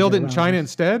 would I build it in China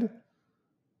instead?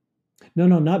 No,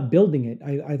 not building it.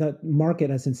 I thought market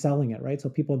as in selling it, right? So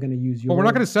people are going to use your. Well, we're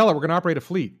not going to sell it. We're going to operate a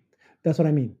fleet. That's what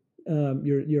I mean.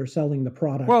 You're selling the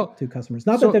product to customers.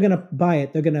 Not that they're going to buy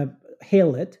it. They're going to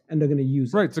hail it and they're going to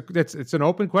use it. Right. It's an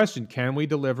open question. Can we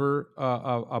deliver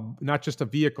not just a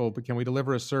vehicle, but can we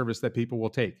deliver a service that people will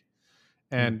take?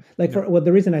 And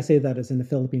the reason I say that is in the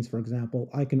Philippines, for example,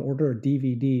 I can order a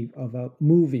DVD of a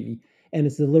movie and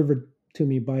it's delivered to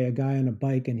me by a guy on a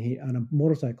bike and on a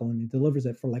motorcycle, and he delivers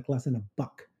it for like less than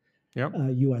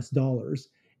 $1 US dollars.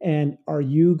 And are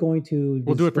you going to?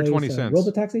 We'll do it for 20 cents.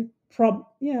 Robotaxi?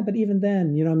 Yeah, but even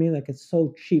then, you know what I mean? Like it's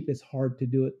so cheap, it's hard to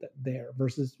do it there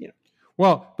versus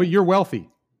Well, but you're wealthy.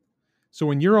 So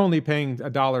when you're only paying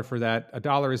 $1 for that,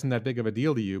 $1 isn't that big of a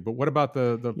deal to you. But what about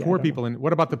the poor people?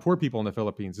 What about the poor people in the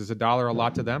Philippines? Is $1 a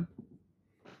lot to them?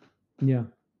 Yeah,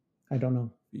 I don't know.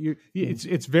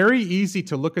 It's very easy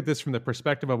to look at this from the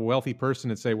perspective of a wealthy person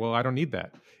and say, well, I don't need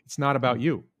that. It's not about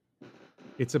you.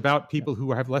 It's about people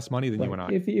who have less money than you and I.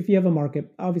 If you have a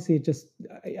market, obviously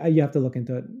you have to look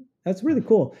into it. That's really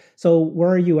cool. So where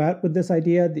are you at with this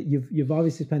idea? That you've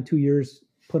obviously spent 2 years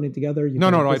putting together.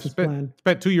 No. I've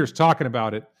spent 2 years talking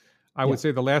about it. I would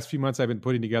say the last few months I've been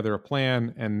putting together a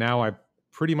plan, and now I've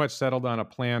pretty much settled on a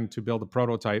plan to build a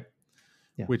prototype,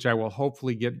 which I will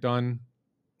hopefully get done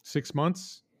 6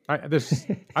 months. There's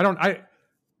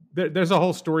a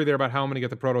whole story there about how I'm going to get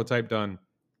the prototype done.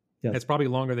 Yes. It's probably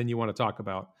longer than you want to talk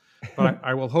about, but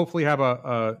I will hopefully have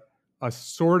a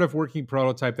sort of working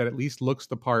prototype that at least looks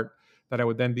the part that I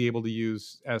would then be able to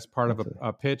use as part of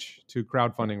a pitch to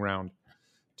crowdfunding round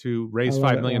to raise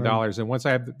 $5 million. And once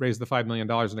I have raised the $5 million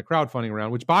in a crowdfunding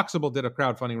round, which Boxable did a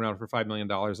crowdfunding round for $5 million,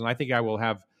 and I think I will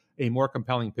have a more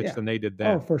compelling pitch than they did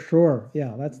then. Oh, for sure.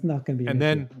 Yeah, that's not going to be an issue.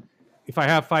 Then if I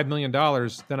have $5 million,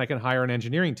 then I can hire an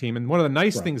engineering team. And one of the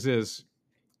nice things is,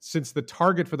 since the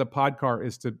target for the pod car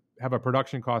is to have a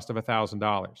production cost of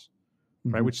 $1,000,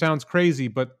 right? Which sounds crazy,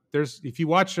 but if you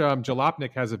watch,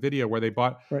 Jalopnik has a video where they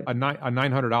bought a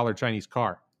 $900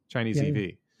 Chinese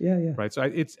EV. Yeah. Right. So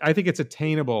I think it's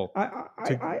attainable.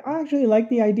 I actually like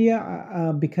the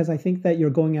idea because I think that you're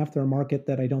going after a market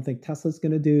that I don't think Tesla's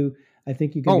going to do. I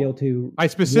think you can be able to. I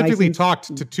specifically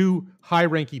talked to 2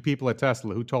 high-ranking people at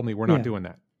Tesla who told me we're not doing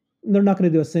that. They're not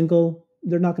going to do a single.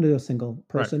 They're not going to do a single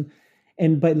person.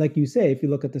 Right. But like you say, if you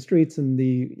look at the streets and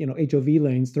the HOV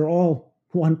lanes, they're all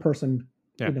one person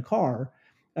in a car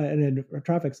and in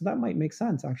traffic. So that might make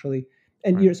sense actually.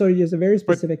 And so there's a very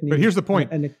specific need. But here's the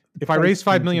point: if I raise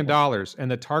 $5 million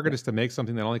and the target is to make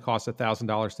something that only costs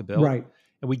 $1,000 to build, and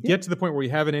we get to the point where we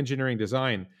have an engineering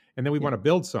design, and then we want to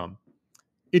build some,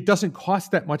 it doesn't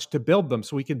cost that much to build them,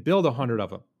 so we can build 100 of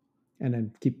them, and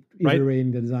then keep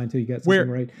iterating the design until you get something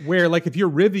right. Where like if you're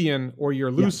Rivian or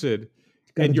you're Lucid,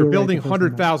 and you're building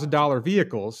 $100,000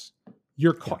 vehicles,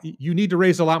 you need to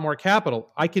raise a lot more capital.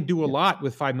 I can do a lot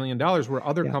with $5 million where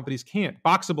other companies can't.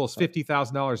 Boxable is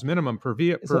 $50,000 minimum per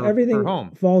vehicle so everything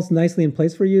falls nicely in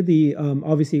place for you. The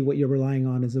obviously what you're relying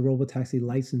on is a robotaxi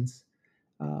license,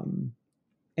 and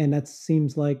that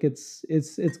seems like it's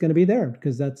going to be there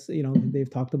because that's they've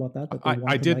talked about that.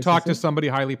 I did talk to somebody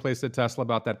highly placed at Tesla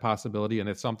about that possibility, and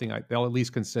it's something they'll at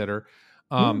least consider.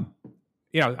 I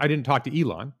didn't talk to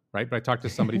Elon. Right, but I talked to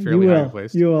somebody fairly highly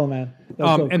placed. You will, man.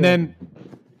 So and then,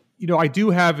 I do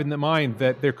have in the mind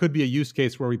that there could be a use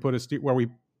case where we put where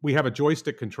we have a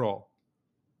joystick control,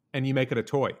 and you make it a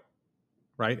toy,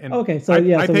 right? And so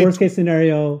worst case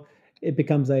scenario, it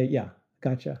becomes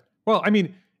gotcha. Well, I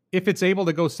mean, if it's able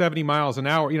to go 70 miles an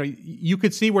hour, you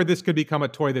could see where this could become a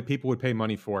toy that people would pay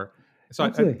money for. So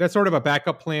that's sort of a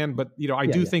backup plan. But, I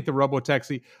do think the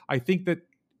robotaxi, I think that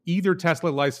either Tesla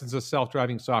licenses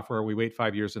self-driving software or we wait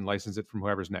 5 years and license it from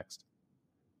whoever's next.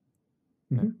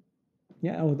 Mm-hmm.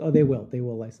 Yeah. Oh, they will. They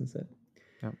will license it.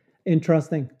 Yeah.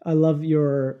 Interesting. I love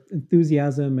your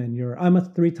enthusiasm and I'm a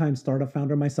 3-time startup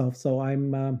founder myself. So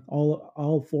I'm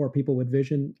all for people with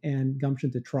vision and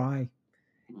gumption to try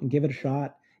and give it a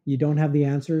shot. You don't have the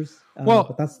answers,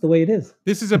 but that's the way it is.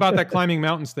 This is about that climbing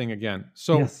mountains thing again.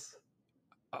 So yes.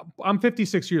 I'm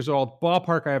 56 years old.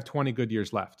 Ballpark, I have 20 good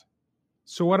years left.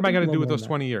 So what am I going to do with those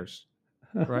 20 years?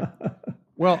 Right.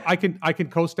 Well, I can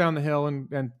coast down the hill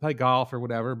and play golf or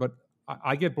whatever, but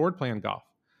I get bored playing golf.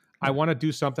 I want to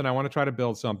do something. I want to try to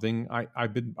build something.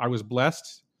 I was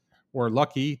blessed or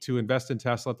lucky to invest in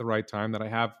Tesla at the right time that I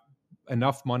have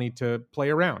enough money to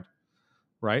play around.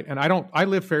 Right. And I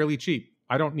live fairly cheap.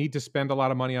 I don't need to spend a lot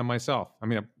of money on myself. I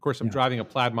mean, of course, I'm driving a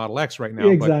Plaid Model X right now.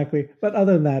 Exactly. But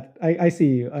other than that, I see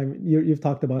you. You've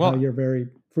talked about how you're very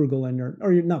frugal and you're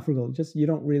not frugal. Just you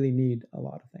don't really need a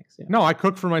lot of things. Yeah. No, I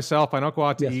cook for myself. I don't go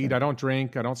out to eat. I don't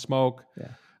drink. I don't smoke.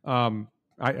 Yeah.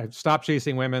 I stopped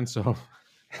chasing women. So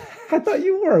I thought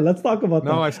you were. Let's talk about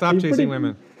that. No, I stopped chasing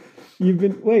women. You've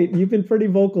been pretty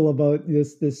vocal about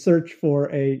this search for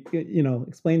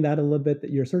explain that a little bit, that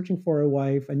you're searching for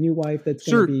a new wife that's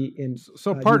going to be in,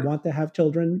 you want to have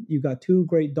children. You got 2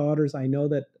 great daughters. I know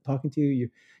that talking to you,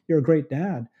 you're a great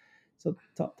dad. So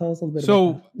tell us a little bit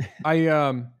about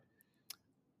that.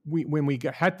 When we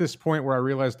had this point where I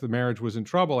realized the marriage was in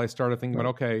trouble, I started thinking about,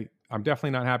 okay, I'm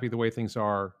definitely not happy the way things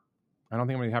are. I don't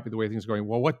think I'm going to be happy the way things are going.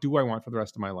 Well, what do I want for the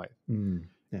rest of my life?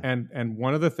 Yeah. And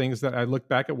one of the things that I look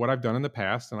back at what I've done in the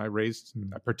past, and I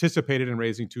participated in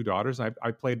raising 2 daughters. I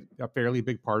played a fairly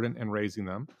big part in raising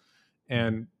them,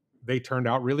 and they turned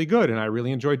out really good. And I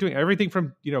really enjoyed doing everything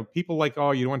from, people like,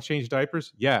 oh, you don't want to change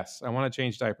diapers? Yes, I want to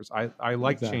change diapers. I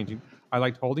like changing. I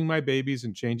liked holding my babies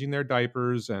and changing their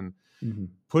diapers and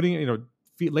putting,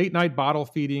 late night bottle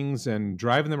feedings and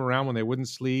driving them around when they wouldn't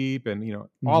sleep and,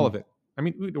 all of it. I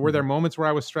mean, were there moments where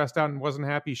I was stressed out and wasn't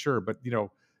happy? Sure. But,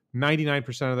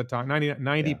 99% of the time,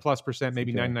 90 plus percent,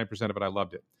 maybe 99% of it, I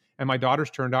loved it. And my daughters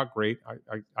turned out great.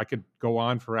 I could go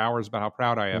on for hours about how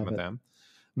proud I am of them.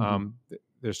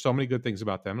 There's so many good things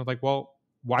about them. I'm like, well,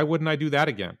 why wouldn't I do that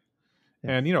again?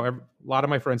 Yeah. And, a lot of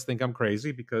my friends think I'm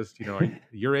crazy because,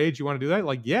 your age, you want to do that?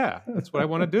 Like, yeah, that's what I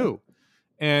want to do.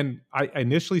 And I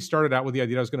initially started out with the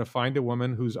idea I was going to find a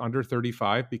woman who's under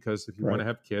 35 because if you want to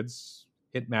have kids,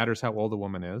 it matters how old a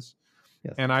woman is.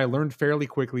 Yes. And I learned fairly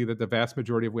quickly that the vast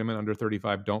majority of women under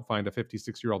 35 don't find a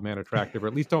 56-year-old man attractive, or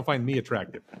at least don't find me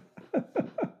attractive.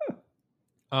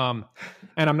 And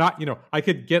I'm not, I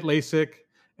could get LASIK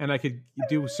and I could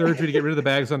do surgery to get rid of the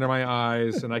bags under my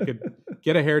eyes, and I could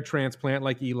get a hair transplant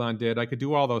like Elon did. I could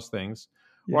do all those things.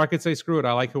 Yeah. Or I could say, screw it,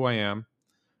 I like who I am.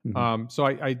 So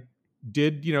I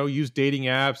did, use dating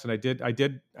apps, and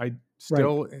I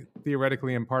still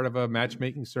theoretically am part of a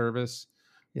matchmaking service.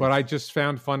 Yes. But I just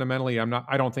found fundamentally,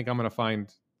 I don't think I'm going to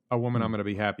find a woman I'm going to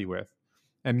be happy with.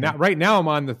 And right now I'm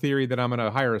on the theory that I'm going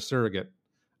to hire a surrogate.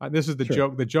 This is the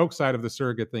joke. The joke side of the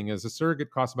surrogate thing is a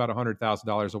surrogate costs about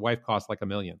 $100,000. A wife costs like $1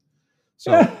 million.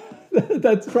 So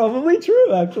that's probably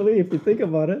true, actually, if you think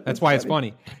about it. That's why it's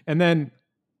funny. And then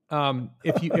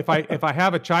if I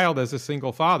have a child as a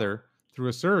single father through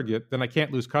a surrogate, then I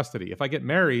can't lose custody. If I get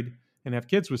married and have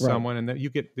kids with someone, and that you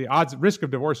get the risk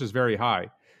of divorce is very high.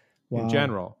 In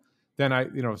general, then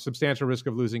substantial risk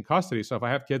of losing custody. So if I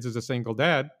have kids as a single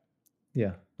dad,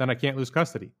 then I can't lose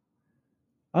custody.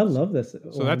 I love this.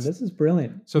 So this is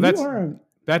brilliant. So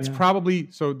that's probably,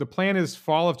 so the plan is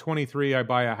fall of 23, I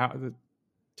buy a house, the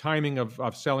timing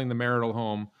of selling the marital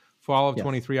home. Fall of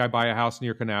 23, I buy a house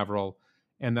near Canaveral,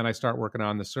 and then I start working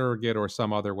on the surrogate or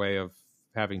some other way of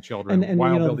having children. And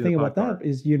the thing about that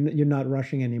is you're not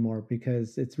rushing anymore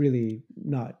because it's really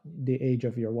not the age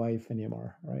of your wife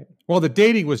anymore, right? Well, the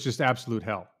dating was just absolute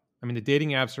hell. I mean, the dating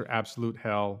apps are absolute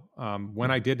hell.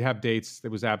 When I did have dates, it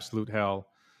was absolute hell.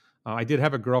 I did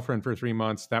have a girlfriend for 3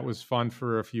 months. That was fun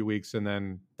for a few weeks, and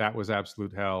then that was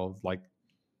absolute hell. Like,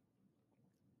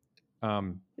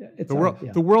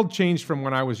 the world changed from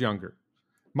when I was younger.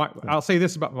 I'll say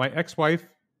this about my ex-wife,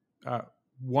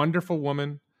 wonderful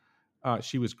woman.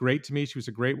 She was great to me. She was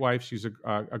a great wife. She's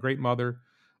a great mother.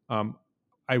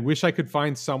 I wish I could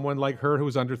find someone like her who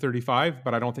was under 35,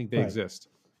 but I don't think they exist.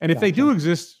 And if they do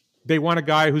exist, they want a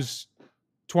guy who's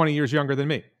 20 years younger than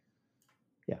me.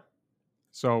 Yeah.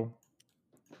 So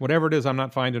whatever it is, I'm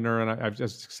not finding her, and I've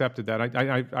just accepted that.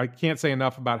 I can't say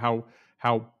enough about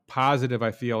how positive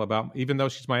I feel about, even though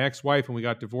she's my ex-wife and we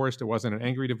got divorced, it wasn't an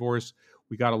angry divorce.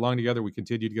 We got along together. We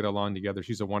continued to get along together.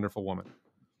 She's a wonderful woman.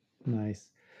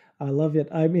 Nice. I love it.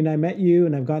 I mean, I met you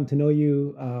and I've gotten to know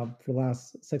you for the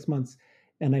last 6 months.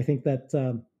 And I think that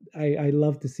I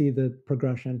love to see the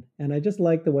progression. And I just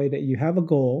like the way that you have a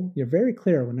goal. You're very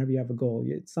clear whenever you have a goal.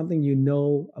 It's something you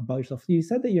know about yourself. You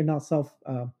said that you're not self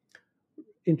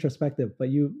introspective, but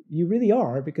you really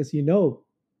are, because you know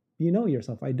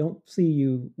yourself. I don't see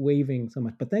you waving so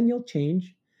much, but then you'll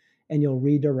change and you'll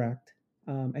redirect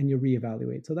and you'll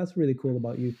reevaluate. So that's really cool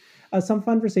about you. Some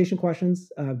conversation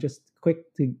questions, just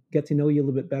quick to get to know you a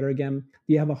little bit better again.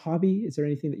 Do you have a hobby? Is there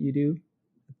anything that you do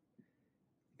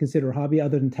consider a hobby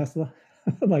other than Tesla,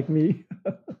 like me?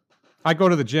 I go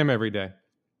to the gym every day.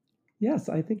 Yes,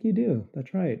 I think you do.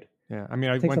 That's right. Yeah, I mean,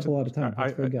 I It takes went up to, a lot of time.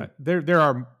 That's very good. there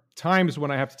are times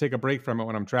when I have to take a break from it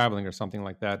when I'm traveling or something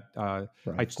like that. Right, I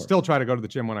of course. still try to go to the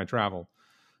gym when I travel,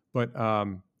 but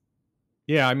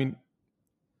yeah, I mean,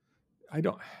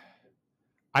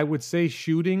 I would say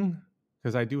shooting,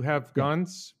 because I do have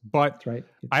guns, but That's right.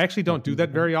 I actually don't do that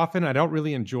very often. I don't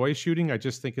really enjoy shooting. I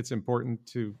just think it's important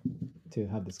to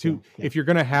have this skill. Yeah. If you're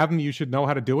going to have them, you should know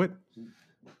how to do it.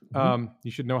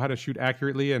 You should know how to shoot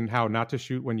accurately and how not to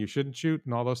shoot when you shouldn't shoot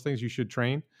and all those things. You should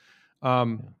train.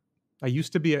 I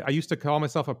used to call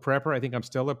myself a prepper. I think I'm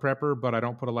still a prepper, but I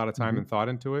don't put a lot of time and thought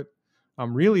into it.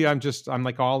 Really, I'm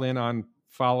like all in on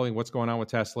following what's going on with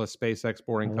Tesla, SpaceX,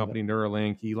 Boring Company,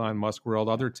 Neuralink, Elon Musk World,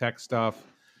 other tech stuff.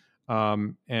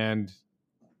 And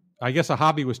I guess a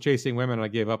hobby was chasing women, and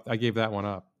I gave that one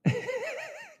up.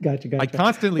 Gotcha. I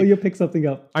constantly. Well, you'll pick something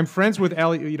up. I'm friends with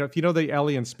Ellie. You know, if you know the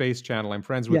Ellie and Space channel, I'm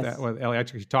friends with Ellie. I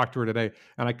actually talked to her today,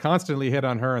 and I constantly hit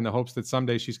on her in the hopes that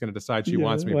someday she's going to decide she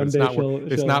wants me, but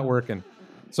it's not working.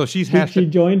 So she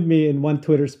joined me in one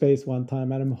Twitter space one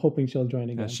time, and I'm hoping she'll join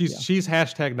again. She's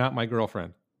hashtag not my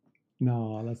girlfriend.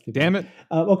 No, that's too damn bad.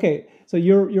 it. Okay, so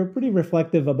you're pretty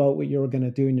reflective about what you're going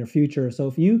to do in your future. So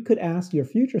if you could ask your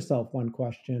future self one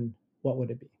question, what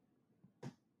would it be?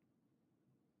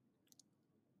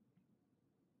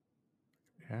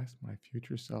 Ask my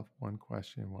future self one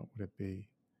question, what would it be?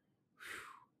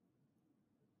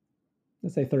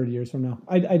 Let's say 30 years from now.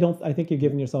 I think you're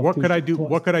giving yourself. What could I do?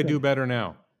 What could I do better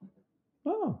now?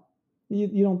 Oh,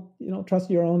 you don't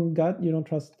trust your own gut. You don't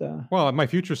trust. Well, my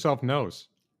future self knows.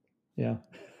 Yeah.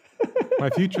 My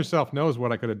future self knows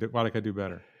what I could do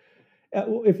better.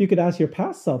 If you could ask your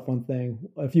past self one thing,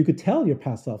 if you could tell your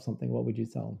past self something, what would you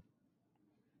tell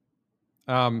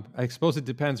them? I suppose it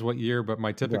depends what year, but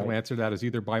my typical answer to that is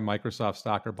either buy Microsoft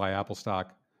stock or buy Apple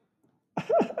stock.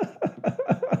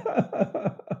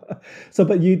 So,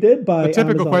 but you did buy. The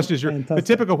typical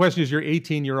question is your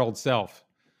 18-year-old self.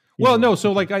 Yeah, well, no.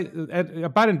 So,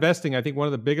 about investing, I think one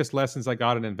of the biggest lessons I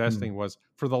got in investing was,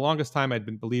 for the longest time,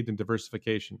 I'd believed in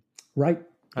diversification. Right.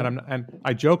 And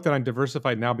I joke that I'm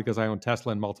diversified now because I own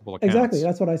Tesla and multiple accounts. Exactly.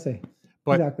 That's what I say.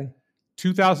 But exactly.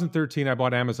 2013, I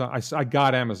bought Amazon. I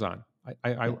got Amazon.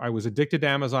 I was addicted to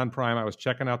Amazon Prime. I was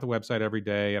checking out the website every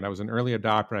day, and I was an early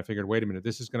adopter. And I figured, wait a minute,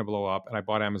 this is going to blow up. And I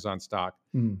bought Amazon stock.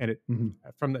 And it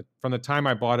from the time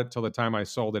I bought it till the time I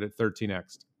sold it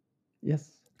 13x'd.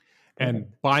 Yes. And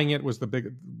buying it was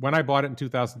when I bought it in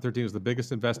 2013 was the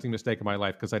biggest investing mistake of my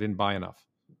life, because I didn't buy enough.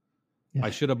 Yeah.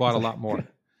 I should have bought a lot more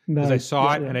because I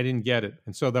saw it and I didn't get it.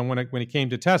 And so then when it came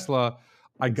to Tesla,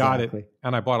 I got it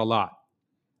and I bought a lot.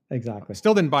 Exactly.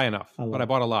 Still didn't buy enough, but I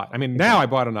bought a lot. I mean, now I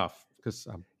bought enough because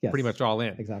I'm pretty much all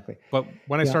in. Exactly. But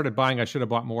when I started buying, I should have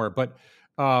bought more. But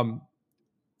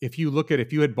if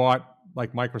you had bought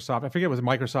like Microsoft, I forget it was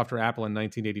Microsoft or Apple in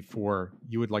 1984,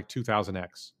 you would like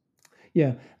 2000x.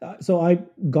 Yeah. So I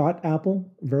got Apple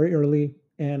very early,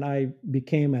 and I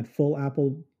became a full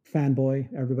Apple fanboy.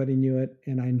 Everybody knew it.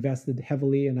 And I invested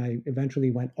heavily, and I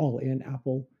eventually went all in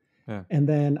Apple. Yeah. And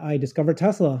then I discovered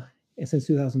Tesla since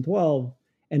 2012.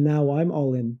 And now I'm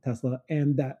all in Tesla,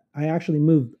 and that I actually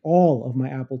moved all of my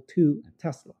Apple to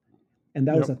Tesla. And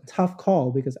that was a tough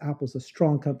call, because Apple's a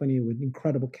strong company with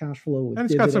incredible cash flow. And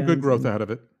it's got some good growth out of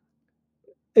it.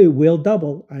 It will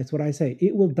double. That's what I say.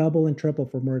 It will double and triple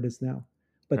from where it is now.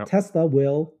 But Tesla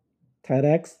will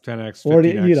 10x, 10x,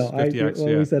 40, 50x,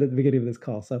 50x, we said at the beginning of this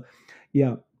call. So,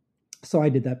 yeah. So I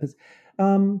did that.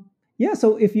 Yeah.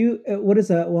 So if you, what is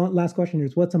one last question here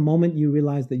is, what's a moment you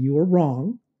realized that you were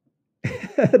wrong?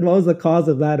 And what was the cause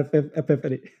of that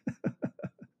epiphany?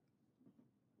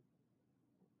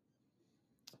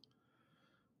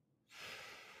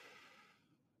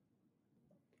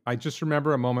 I just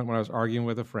remember a moment when I was arguing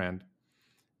with a friend,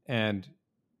 and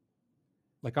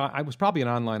I was probably an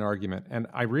online argument, and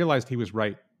I realized he was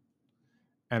right.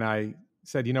 And I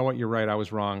said, you know what, you're right. I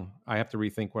was wrong. I have to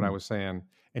rethink what I was saying.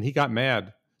 And he got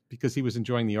mad because he was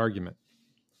enjoying the argument.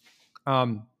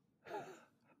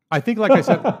 I think, like I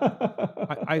said,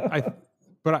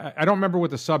 I don't remember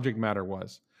what the subject matter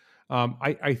was.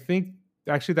 I think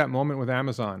actually that moment with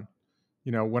Amazon,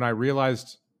 when I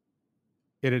realized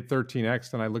it at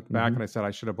 13x, and I looked back and I said,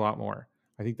 I should have bought more.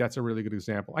 I think that's a really good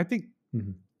example. I think,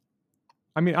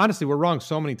 I mean, honestly, we're wrong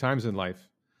so many times in life.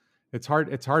 It's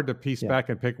hard to piece back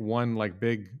and pick one like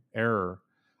big error.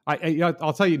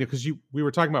 I'll tell you, because we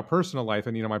were talking about personal life,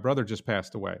 and my brother just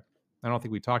passed away. I don't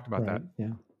think we talked about that.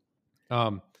 Yeah.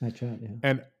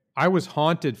 And I was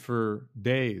haunted for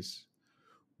days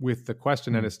with the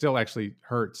question, and it still actually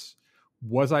hurts.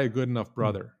 Was I a good enough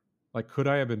brother? Like, could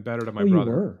I have been better to my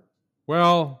brother? You were.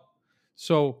 Well,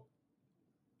 so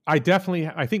I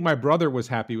think my brother was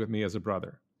happy with me as a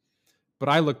brother. But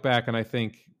I look back and I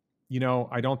think,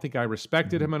 I don't think I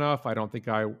respected him enough. I don't think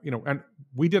and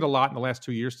we did a lot in the last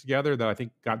 2 years together that I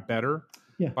think got better.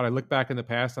 Yeah. But I look back in the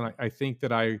past and I think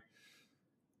that I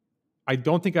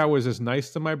don't think I was as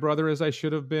nice to my brother as I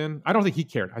should have been. I don't think he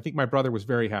cared. I think my brother was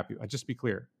very happy. Just be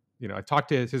clear. I talked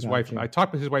to his wife. I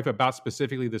talked with his wife about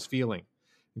specifically this feeling.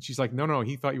 And she's like, no,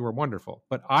 he thought you were wonderful.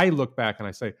 But I look back and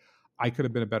I say, I could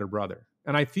have been a better brother.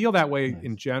 And I feel that way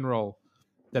in general,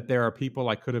 that there are people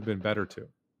I could have been better to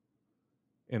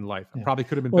in life. I probably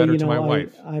could have been better to my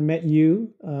wife. I met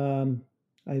you.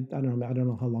 I don't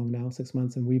know how long now, 6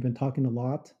 months. And we've been talking a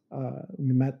lot.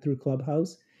 We met through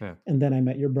Clubhouse. Yeah. And then I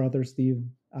met your brother, Steve,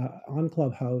 on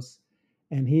Clubhouse.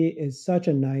 And he is such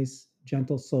a nice,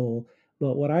 gentle soul.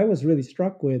 But what I was really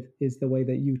struck with is the way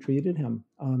that you treated him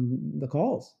on the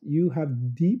calls. You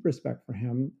have deep respect for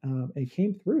him. It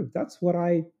came through. That's what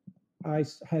I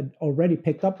had already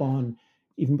picked up on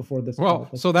even before this. Well,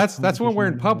 so that's when we're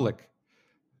in public.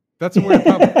 That's when we're in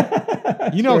public.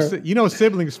 Sure.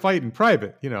 Siblings fight in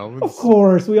private. Of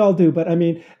course, we all do. But I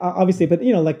mean, obviously, but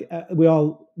we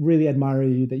all really admire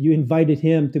you that you invited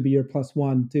him to be your plus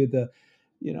one to the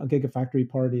Gigafactory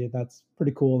party. That's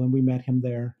pretty cool. And we met him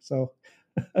there. So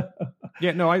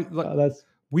yeah, no,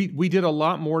 we did a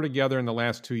lot more together in the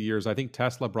last 2 years. I think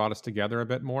Tesla brought us together a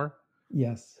bit more.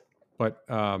 Yes. But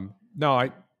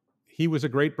he was a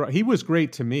great he was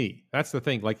great to me. That's the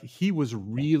thing. Like, he was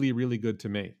really, really good to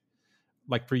me.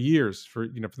 Like, for years,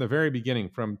 from the very beginning,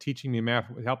 from teaching me math,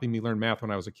 helping me learn math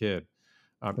when I was a kid,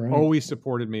 always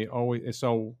supported me. Always.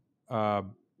 So I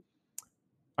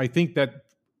think that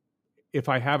if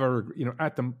I have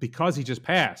because he just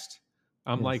passed,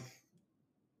 I'm like,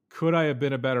 could I have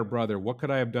been a better brother? What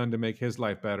could I have done to make his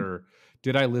life better?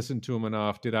 Did I listen to him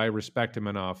enough? Did I respect him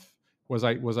enough? Was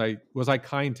I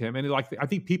kind to him? And I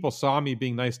think people saw me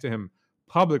being nice to him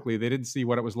publicly. They didn't see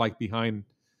what it was like behind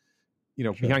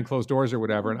closed doors or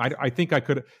whatever. And I think I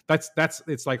could.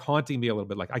 It's like haunting me a little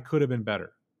bit. Like, I could have been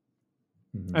better.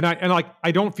 Mm-hmm. And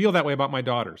I don't feel that way about my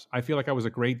daughters. I feel like I was a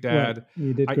great dad. Right.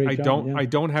 You did a great job. I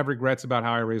don't have regrets about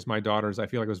how I raised my daughters. I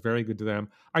feel like I was very good to them.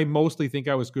 I mostly think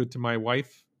I was good to my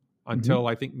wife until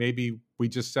I think maybe we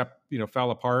just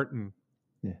fell apart. And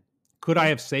could I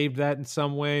have saved that in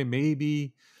some way?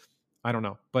 Maybe. I don't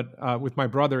know. But with my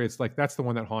brother, it's like, that's the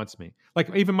one that haunts me.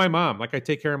 Like, even my mom, like, I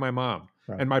take care of my mom.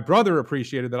 Right. And my brother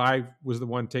appreciated that I was the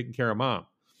one taking care of mom.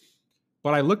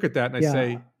 But I look at that and I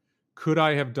say, could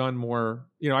I have done more?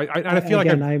 I feel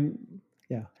like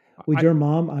your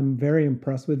mom, I'm very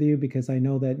impressed with you, because I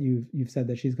know that you've said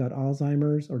that she's got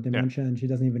Alzheimer's or dementia and she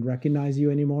doesn't even recognize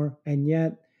you anymore. And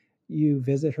yet you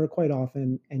visit her quite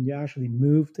often, and you actually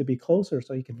move to be closer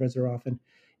so you can visit her often.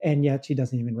 And yet she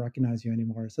doesn't even recognize you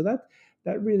anymore. So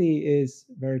that really is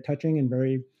very touching and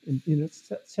very,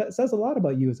 says a lot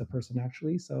about you as a person,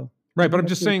 actually. So right, but I'm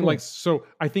just saying, cool. So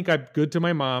I think I'm good to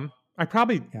my mom. I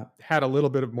probably had a little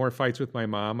bit of more fights with my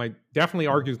mom. I definitely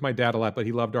argued with my dad a lot, but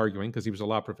he loved arguing because he was a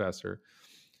law professor.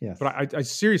 Yes. But I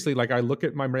seriously, I look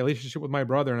at my relationship with my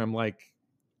brother and I'm like,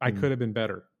 I could have been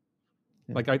better.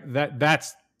 Yeah.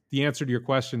 That's the answer to your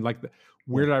question.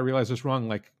 Where did I realize this wrong?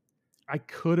 Like, I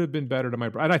could have been better to my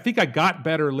brother. And I think I got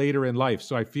better later in life.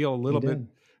 So I feel a little bit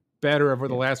better over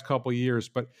the last couple of years,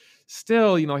 but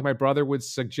still, my brother would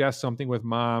suggest something with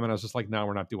mom and I was just like, no,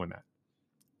 we're not doing that.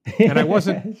 And I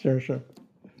wasn't sure.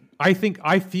 I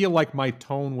feel like my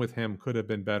tone with him could have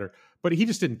been better, but he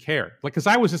just didn't care. Because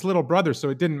I was his little brother, so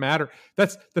it didn't matter.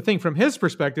 That's the thing from his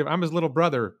perspective. I'm his little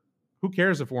brother. Who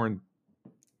cares if Warren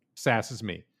sasses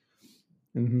me?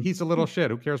 Mm-hmm. He's a little shit.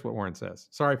 Who cares what Warren says?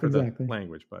 Sorry for the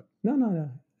language, but no.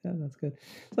 Yeah, that's good.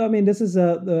 So, I mean, this is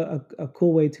a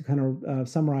cool way to kind of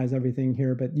summarize everything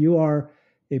here. But you are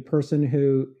a person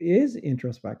who is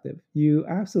introspective. You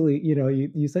absolutely,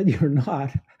 you said you're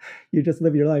not, you just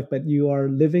live your life, but you are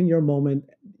living your moment.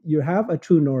 You have a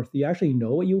true north. You actually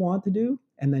know what you want to do,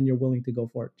 and then you're willing to go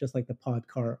for it, just like the pod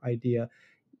car idea.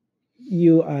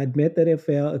 You admit that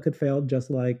it could fail,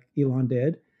 just like Elon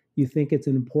did. You think it's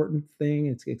an important thing,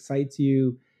 it excites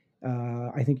you.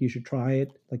 I think you should try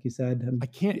it, like you said. And I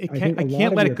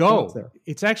can't let it go.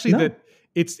 It's actually no. that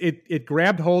it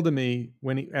grabbed hold of me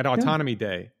at Autonomy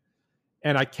Day,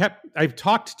 and I've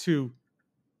talked to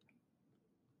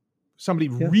somebody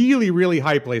really, really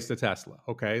high placed at Tesla.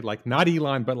 Okay, like not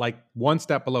Elon, but like one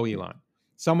step below Elon.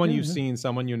 Someone you've seen,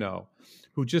 someone you know,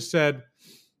 who just said,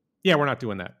 "Yeah, we're not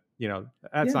doing that.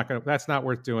 That's not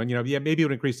worth doing. Maybe it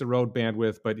would increase the road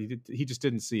bandwidth, but he just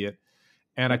didn't see it."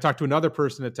 And I talked to another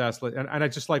person at Tesla, and I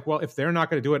just like, well, if they're not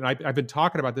going to do it, and I've been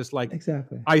talking about this, like,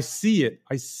 exactly. I see it.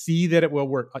 I see that it will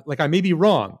work. Like, I may be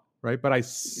wrong, right? But I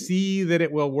see that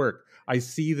it will work. I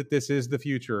see that this is the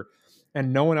future,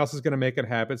 and no one else is going to make it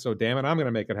happen. So, damn it, I'm going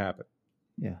to make it happen.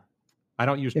 Yeah. I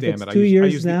don't use if damn it's it. 2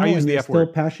 years I use the you're F still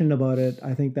word. passionate about it,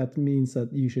 I think that means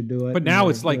that you should do it. But now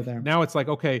it's like,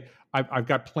 okay, I've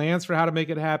got plans for how to make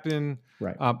it happen.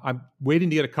 Right. I'm waiting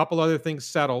to get a couple other things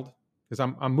settled because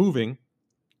I'm moving,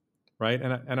 right?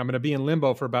 And I'm going to be in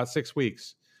limbo for about 6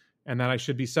 weeks, and then I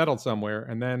should be settled somewhere,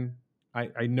 and then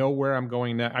I know where I'm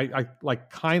going now.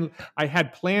 I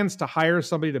had plans to hire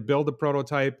somebody to build a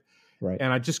prototype. Right.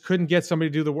 And I just couldn't get somebody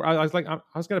to do the work. I was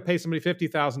going to pay somebody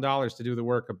 $50,000 to do the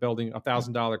work of building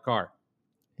 $1,000 car.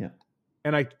 Yeah.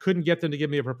 And I couldn't get them to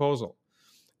give me a proposal.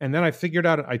 And then I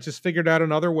just figured out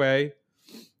another way.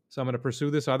 So I'm going to pursue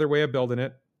this other way of building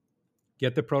it,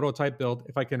 get the prototype built.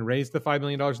 If I can raise the $5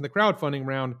 million in the crowdfunding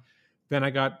round, then I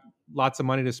got lots of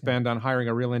money to spend on hiring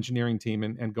a real engineering team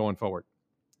and going forward.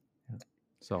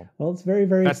 So, well, it's very,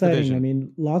 very exciting. I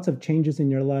mean, lots of changes in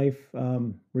your life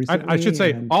recently. I should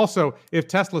say also, if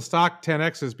Tesla stock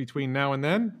 10x's between now and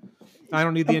then, I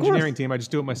don't need the engineering team. I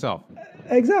just do it myself.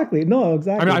 Exactly. No,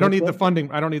 exactly. I mean, I don't need the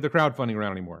funding. I don't need the crowdfunding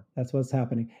round anymore. That's what's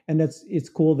happening. And it's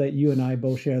cool that you and I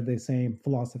both share the same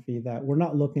philosophy, that we're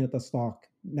not looking at the stock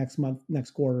next month, next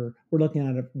quarter. We're looking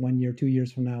at it 1 year, 2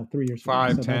 years from now, 3 years from now.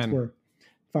 5, so 10. That's where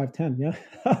 5, 10. Yeah.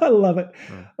 I love it.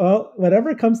 Right. Well, whenever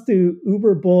it comes to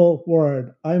Uber Bull,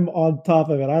 Warren, I'm on top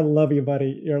of it. I love you,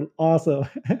 buddy. You're awesome.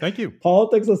 Thank you.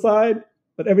 Politics aside,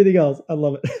 but everything else, I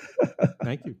love it.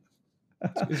 Thank you.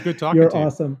 It's good talking to you. You're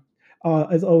awesome.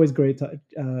 It's always great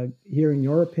hearing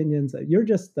your opinions. You're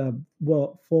just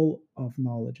full of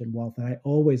knowledge and wealth, and I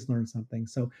always learn something.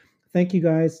 So thank you,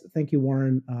 guys. Thank you,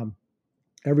 Warren.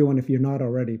 Everyone, if you're not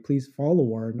already, please follow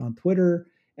Warren on Twitter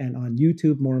and on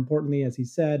YouTube. More importantly, as he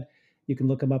said, you can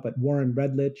look him up at Warren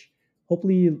Redlich.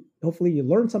 Hopefully you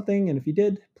learned something, and if you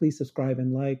did, please subscribe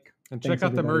and like. And check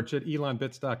out the merch at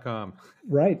elonbits.com.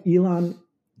 Right,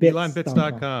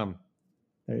 elonbits.com.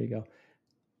 There you go.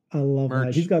 I love merch.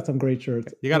 That. He's got some great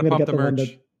shirts. You got to pump the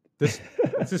merch. This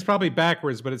is probably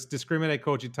backwards, but it's discriminate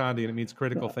cogitandi, and it means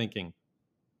critical thinking.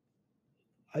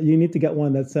 You need to get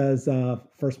one that says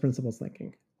first principles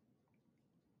thinking.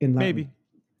 In Latin. Maybe.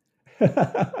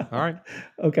 All right.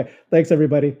 Okay. Thanks,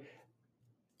 everybody.